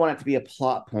 I didn't want it to be a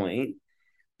plot point,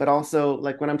 but also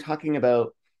like when I'm talking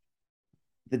about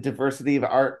the diversity of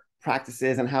art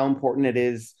practices and how important it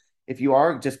is if you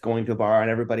are just going to a bar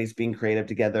and everybody's being creative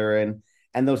together,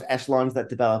 and those echelons that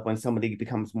develop when somebody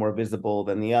becomes more visible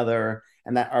than the other,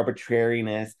 and that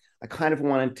arbitrariness. I kind of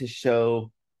wanted to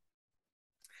show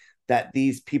that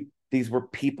these were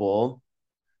people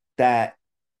that,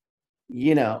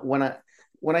 when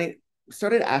I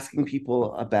started asking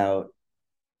people about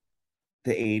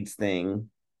the AIDS thing,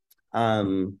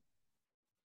 um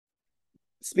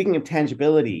speaking of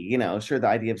tangibility, sure, the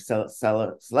idea of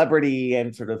celebrity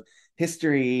and sort of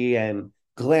history and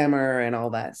glamour and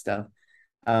all that stuff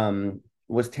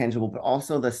was tangible, but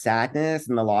also the sadness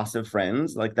and the loss of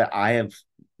friends, like that I have,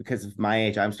 because of my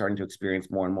age, I'm starting to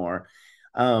experience more and more,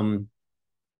 um,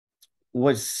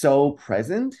 was so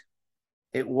present.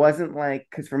 It wasn't like,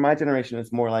 because for my generation,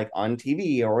 it's more like on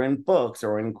TV or in books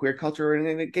or in queer culture or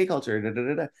in gay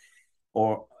culture,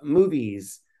 or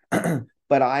movies.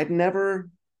 But I'd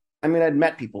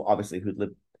met people obviously who'd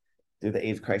lived through the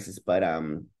AIDS crisis, but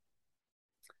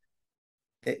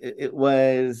it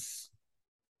was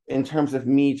in terms of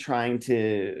me trying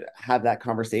to have that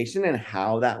conversation and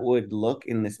how that would look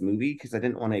in this movie, because I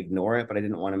didn't want to ignore it, but I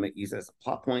didn't want to use it as a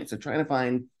plot point. So trying to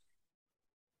find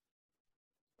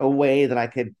a way that I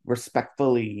could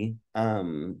respectfully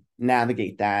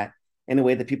navigate that in a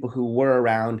way that people who were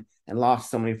around and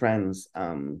lost so many friends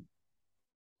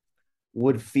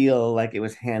would feel like it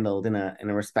was handled in a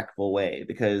respectful way,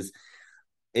 because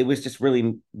it was just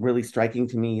really, really striking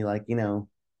to me, like,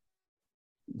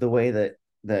 the way that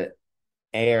the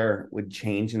air would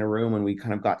change in a room when we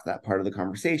kind of got to that part of the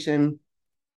conversation.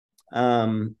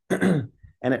 And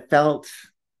it felt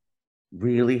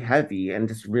really heavy and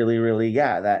just really, really,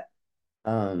 yeah, that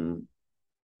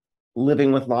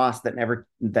living with loss that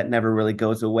never really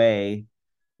goes away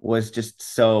was just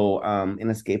so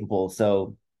inescapable.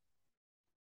 So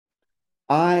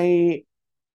I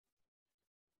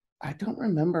don't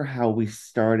remember how we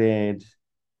started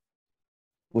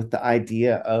with the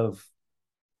idea of,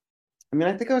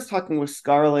 I think I was talking with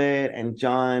Scarlett and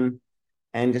John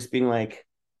and just being like,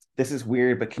 this is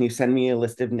weird, but can you send me a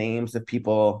list of names of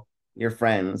people, your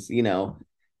friends,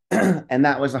 And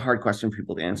that was a hard question for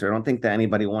people to answer. I don't think that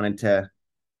anybody wanted to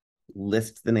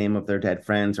list the name of their dead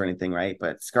friends or anything, right?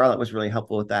 But Scarlett was really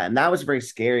helpful with that. And that was very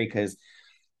scary because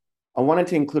I wanted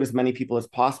to include as many people as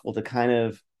possible to kind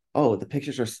of, oh, the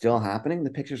pictures are still happening. The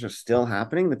pictures are still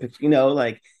happening. The picture,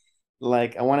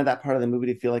 like I wanted that part of the movie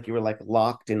to feel like you were like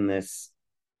locked in this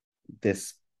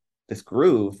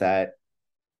groove that,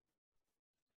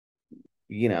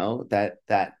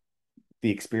 that the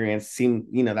experience seemed,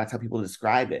 that's how people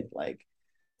describe it. Like,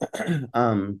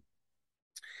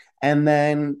 and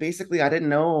then basically I didn't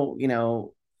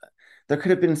know, there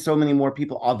could have been so many more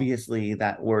people, obviously,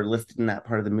 that were listed in that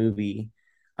part of the movie.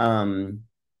 And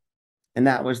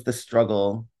that was the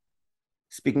struggle.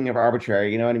 Speaking of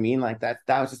arbitrary, you know what I mean? Like that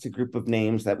was just a group of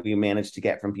names that we managed to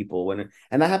get from people and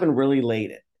that happened really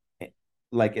late,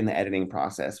 like in the editing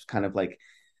process, kind of like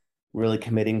really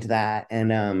committing to that.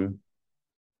 And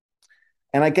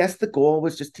I guess the goal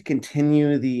was just to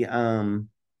continue the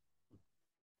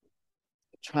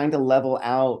trying to level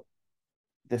out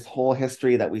this whole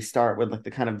history that we start with, like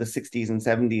the kind of the 60s and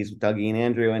 70s with Dougie and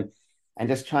Andrew, and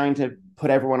just trying to put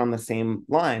everyone on the same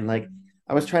line. Like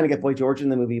I was trying to get Boy George in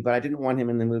the movie, but I didn't want him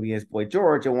in the movie as Boy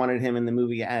George. I wanted him in the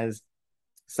movie as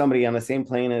somebody on the same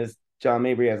plane as John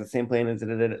Mabry, as the same plane as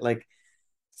like.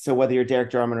 So whether you're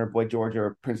Derek Jarman or Boy George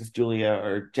or Princess Julia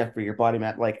or Jeffrey or Body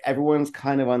Map, like everyone's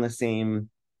kind of on the same.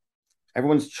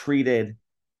 Everyone's treated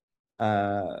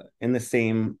in the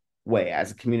same way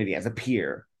as a community, as a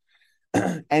peer.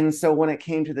 And so when it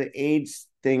came to the AIDS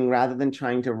thing, rather than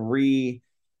trying to reinvent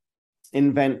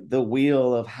the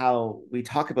wheel of how we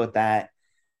talk about that,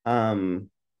 I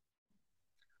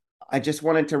just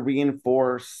wanted to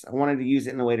reinforce, I wanted to use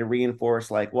it in a way to reinforce,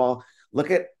 like, well,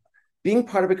 look at being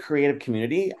part of a creative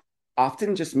community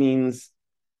often just means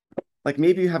like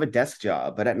maybe you have a desk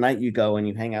job, but at night you go and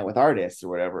you hang out with artists or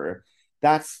whatever.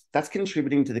 That's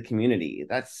contributing to the community.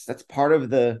 That's part of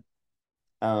the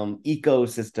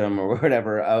ecosystem or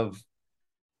whatever of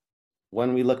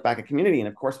when we look back at community. And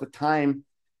of course, with time,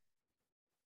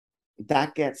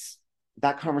 that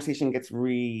conversation gets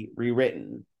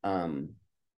rewritten. And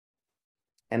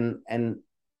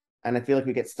I feel like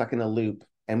we get stuck in a loop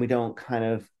and we don't kind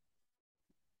of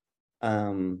I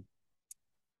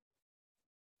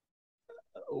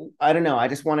don't know. I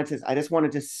just wanted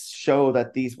to show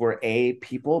that these were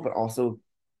people, but also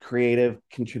creative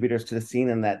contributors to the scene,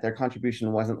 and that their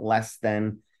contribution wasn't less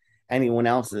than anyone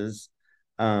else's.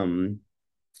 And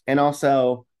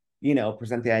also,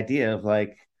 present the idea of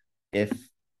like, if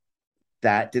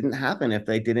that didn't happen, if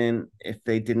they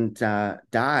didn't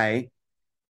die,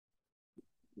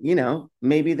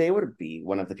 maybe they would be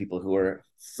one of the people who were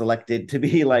selected to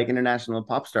be like international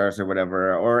pop stars or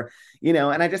whatever, or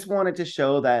and I just wanted to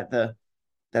show that the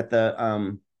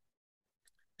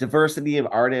diversity of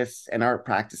artists and art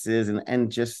practices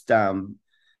and just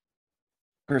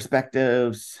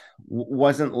perspectives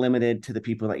wasn't limited to the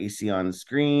people that you see on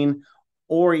screen,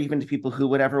 or even to people who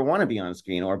would ever want to be on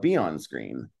screen or be on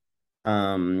screen.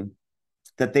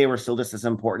 That they were still just as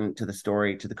important to the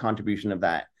story, to the contribution of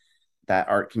that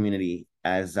art community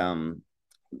as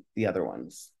the other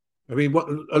ones. I mean, what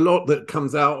a lot that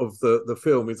comes out of the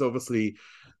film is obviously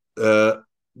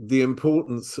the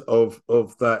importance of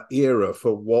that era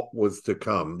for what was to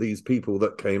come. These people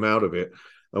that came out of it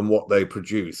and what they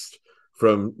produced,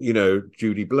 from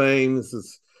Judy Blaynes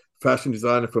as fashion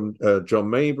designer, from John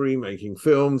Maybury making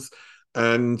films,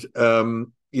 and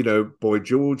Boy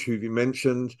George, who you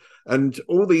mentioned, and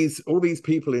all these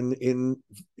people in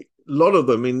a lot of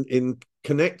them in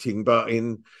connecting, but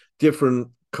in different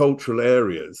cultural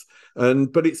areas.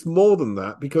 But it's more than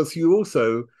that, because you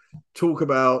also talk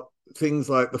about things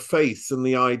like The Face and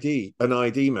the ID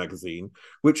magazine,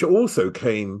 which also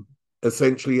came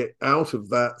essentially out of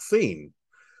that scene.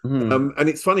 Mm-hmm. And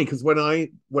it's funny because when I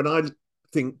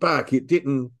think back, it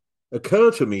didn't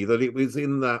occur to me that it was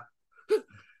in that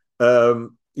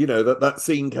that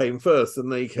scene came first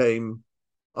and they came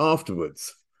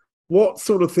afterwards. What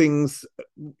sort of things,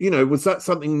 was that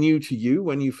something new to you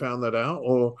when you found that out,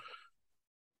 or?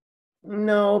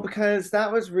 No, because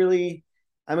that was really,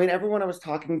 I mean, everyone I was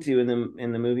talking to in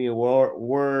the movie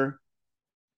were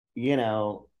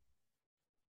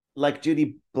like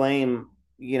Judy Blame,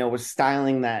 was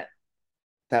styling that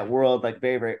world like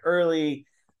very, very early.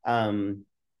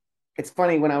 It's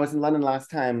funny, when I was in London last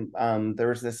time, there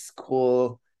was this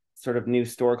cool sort of new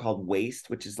store called Waste,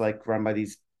 which is like run by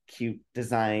these cute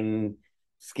design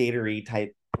skatery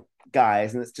type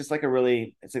guys, and it's just like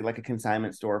it's like a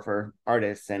consignment store for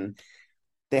artists, and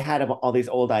they had all these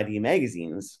old ID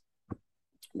magazines,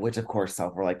 which of course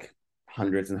sell for like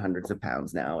hundreds and hundreds of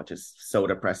pounds now, which is so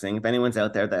depressing. If anyone's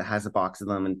out there that has a box of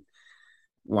them and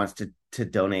wants to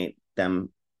donate them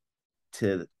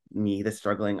to me, the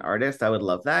struggling artist, I would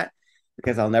love that,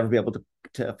 because I'll never be able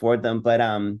to afford them. But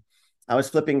I was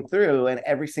flipping through, and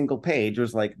every single page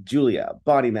was like Julia,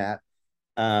 Body Map.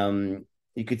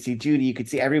 You could see Judy, you could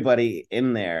see everybody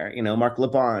in there, Mark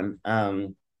Lebon,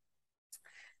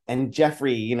 and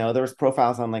Jeffrey, there was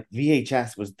profiles on like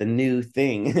VHS was the new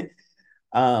thing.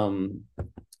 And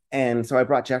so I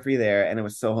brought Jeffrey there, and it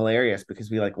was so hilarious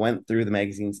because we like went through the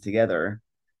magazines together,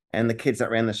 and the kids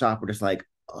that ran the shop were just like,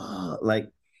 oh, like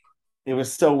it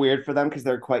was so weird for them because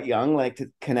they're quite young, like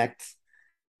to connect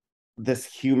this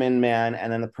human man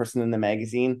and then the person in the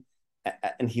magazine,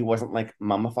 and he wasn't like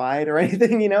mummified or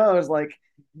anything, it was like,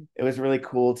 it was really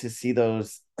cool to see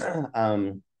those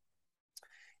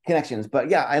connections. But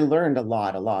yeah, I learned a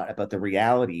lot about the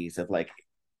realities of like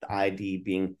the ID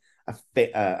being a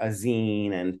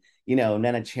zine, and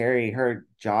Nena Cherry, her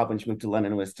job when she moved to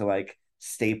London was to like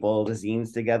staple the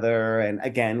zines together, and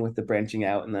again with the branching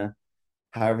out and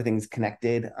how everything's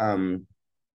connected.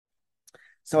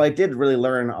 So I did really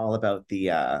learn all about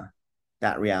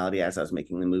that reality as I was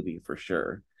making the movie, for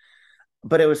sure.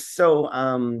 But it was so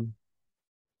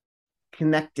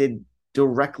connected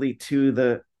directly to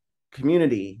the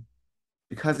community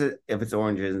because of its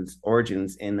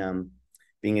origins in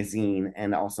being a zine,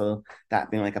 and also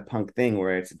that being like a punk thing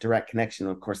where it's a direct connection.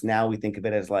 Of course, now we think of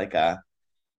it as like a,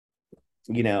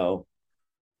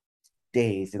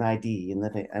 Dazed and ID,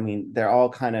 and they're all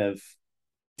kind of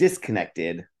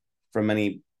disconnected from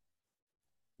any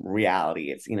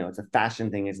reality. It's it's a fashion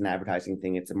thing, it's an advertising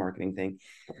thing, it's a marketing thing.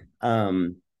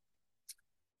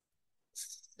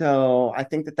 So I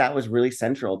think that was really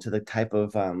central to the type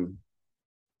of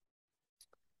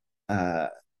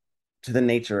to the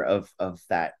nature of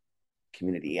that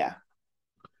community. Yeah.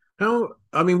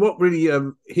 What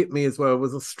really hit me as well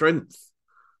was the strength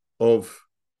of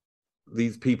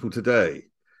these people today.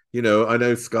 I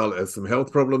know Scarlett has some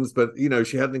health problems, but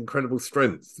she had an incredible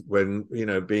strength when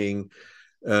being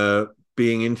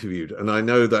interviewed. And I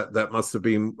know that must have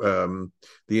been the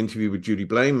interview with Judy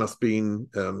Blame must have been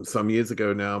some years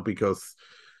ago now, because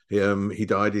he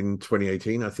died in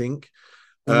 2018, I think.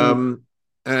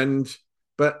 Mm-hmm.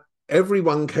 But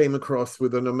everyone came across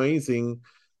with an amazing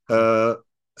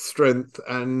strength,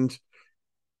 and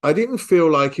I didn't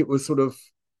feel like it was sort of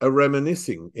a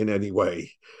reminiscing in any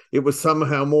way. It was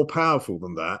somehow more powerful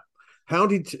than that. How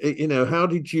did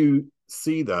you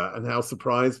see that, and how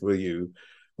surprised were you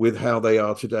with how they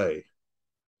are today?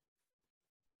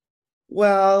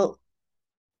 Well,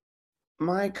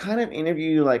 my kind of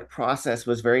interview process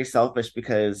was very selfish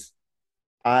because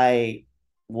I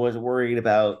was worried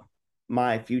about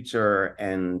my future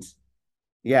and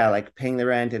paying the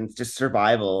rent and just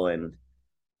survival. And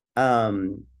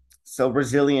so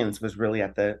resilience was really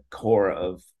at the core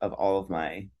of all of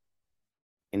my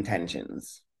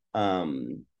intentions.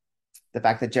 The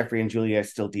fact that Jeffrey and Julia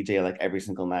still DJ every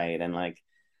single night, and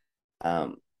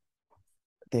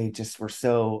they just were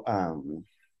so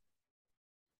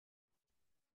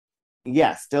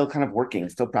still kind of working,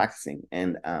 still practicing.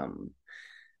 And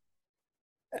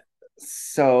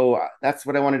so that's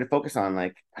what I wanted to focus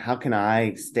on. How can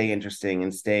I stay interesting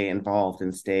and stay involved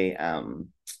and stay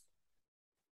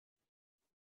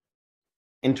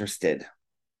interested?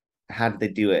 How did they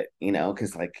do it?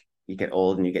 Because you get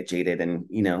old and you get jaded, and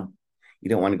you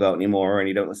don't want to go out anymore, and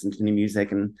you don't listen to new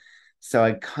music. And so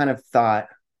I kind of thought,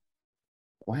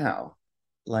 wow,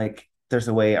 there's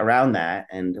a way around that,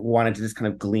 and wanted to just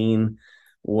kind of glean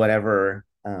whatever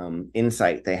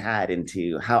insight they had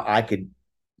into how I could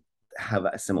have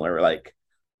a similar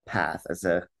path as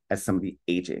somebody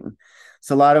aging.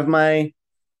 So a lot of my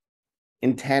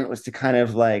intent was to kind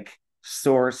of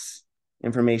source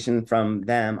information from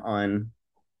them on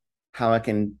how I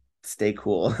can stay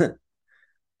cool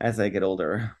as I get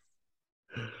older.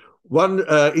 One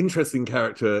interesting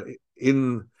character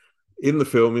in the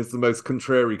film is the most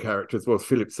contrary character as well,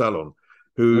 Philip Salon,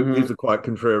 who is a quite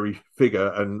contrary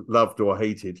figure and loved or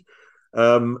hated.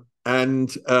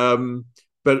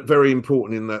 But very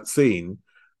important in that scene.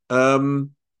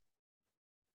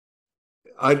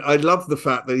 I love the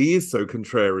fact that he is so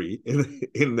contrary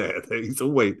in there. That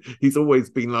he's always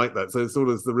been like that. So it's sort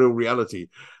of the real reality.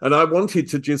 And I wanted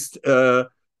to just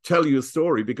tell you a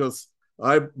story, because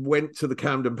I went to the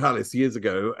Camden Palace years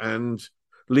ago, and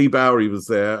Lee Bowery was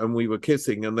there, and we were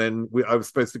kissing, and then I was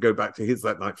supposed to go back to his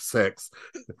that night for sex.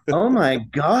 Oh my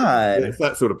God. It's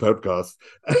that sort of podcast.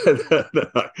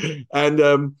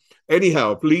 And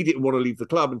anyhow, Lee didn't want to leave the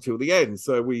club until the end,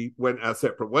 so we went our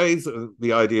separate ways.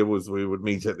 The idea was we would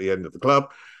meet at the end of the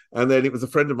club, and then it was a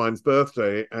friend of mine's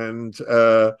birthday, and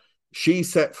she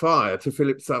set fire to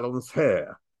Philip Salon's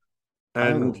hair,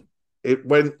 and it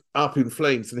went up in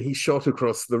flames, and he shot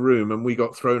across the room, and we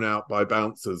got thrown out by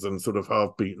bouncers and sort of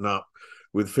half beaten up,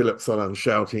 with Philip Salon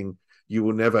shouting, "You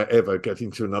will never, ever get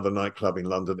into another nightclub in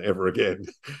London ever again."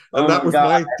 And that was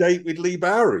my date with Lee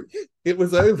Bowery. It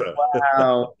was over.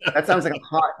 Wow. That sounds like a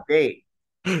hot date.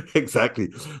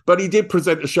 Exactly. But he did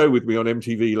present a show with me on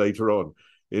MTV later on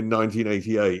in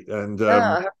 1988, and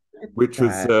which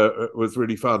was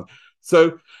really fun.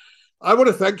 So I want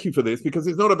to thank you for this, because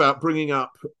it's not about bringing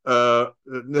up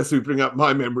necessarily bring up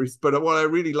my memories, but what I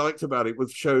really liked about it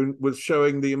was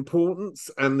showing the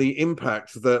importance and the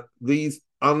impact that these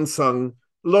unsung,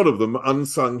 a lot of them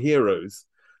unsung heroes,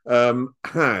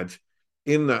 had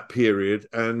in that period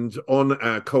and on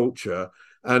our culture.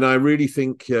 And I really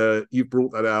think you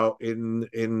brought that out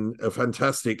in a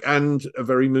fantastic and a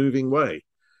very moving way.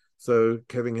 So,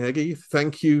 Kevin Heggie,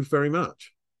 thank you very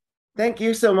much. Thank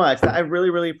you so much. I really,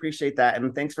 really appreciate that.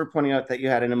 And thanks for pointing out that you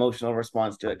had an emotional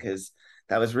response to it, because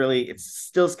that was really, it's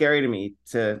still scary to me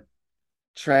to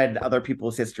tread other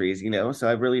people's histories, So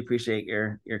I really appreciate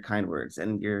your kind words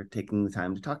and your taking the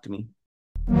time to talk to me.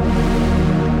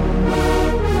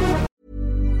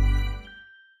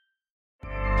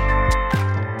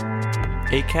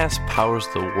 Acast powers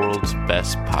the world's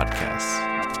best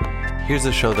podcasts. Here's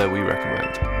a show that we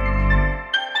recommend.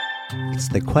 It's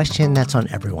the question that's on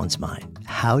everyone's mind.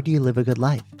 How do you live a good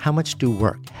life? How much do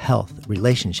work, health,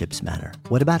 relationships matter?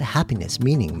 What about happiness,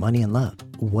 meaning, money, and love?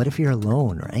 What if you're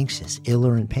alone or anxious, ill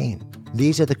or in pain?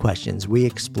 These are the questions we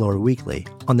explore weekly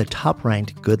on the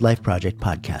top-ranked Good Life Project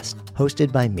podcast,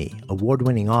 hosted by me,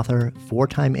 award-winning author,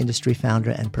 four-time industry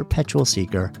founder, and perpetual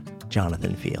seeker,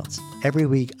 Jonathan Fields. Every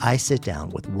week, I sit down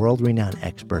with world-renowned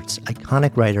experts,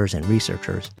 iconic writers, and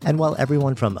researchers, and while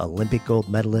everyone from Olympic gold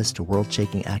medalists to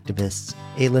world-shaking activists,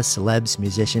 A-list celebs,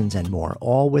 musicians, and more,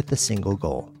 all with the single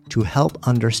goal, to help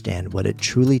understand what it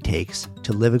truly takes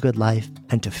to live a good life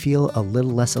and to feel a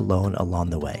little less alone along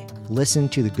the way. Listen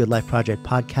to the Good Life Project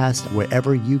podcast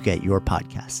wherever you get your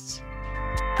podcasts.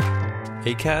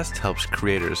 Acast helps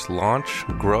creators launch,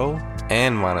 grow,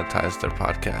 and monetize their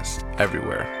podcasts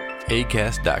everywhere.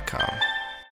 Acast.com.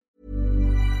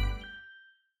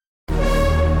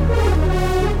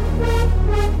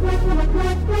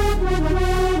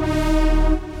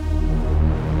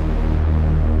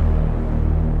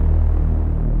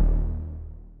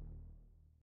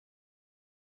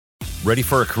 Ready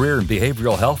for a career in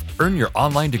behavioral health? Earn your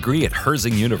online degree at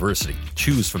Herzing University.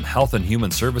 Choose from health and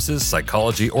human services,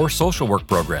 psychology, or social work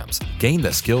programs. Gain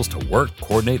the skills to work,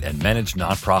 coordinate, and manage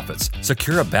nonprofits.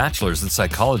 Secure a bachelor's in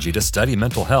psychology to study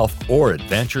mental health, or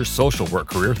advance your social work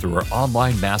career through our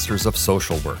online Masters of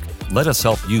Social Work. Let us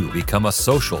help you become a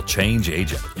social change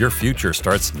agent. Your future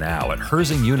starts now at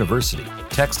Herzing University.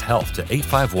 Text HEALTH to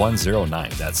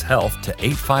 85109. That's HEALTH to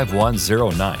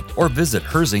 85109. Or visit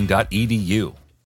herzing.edu.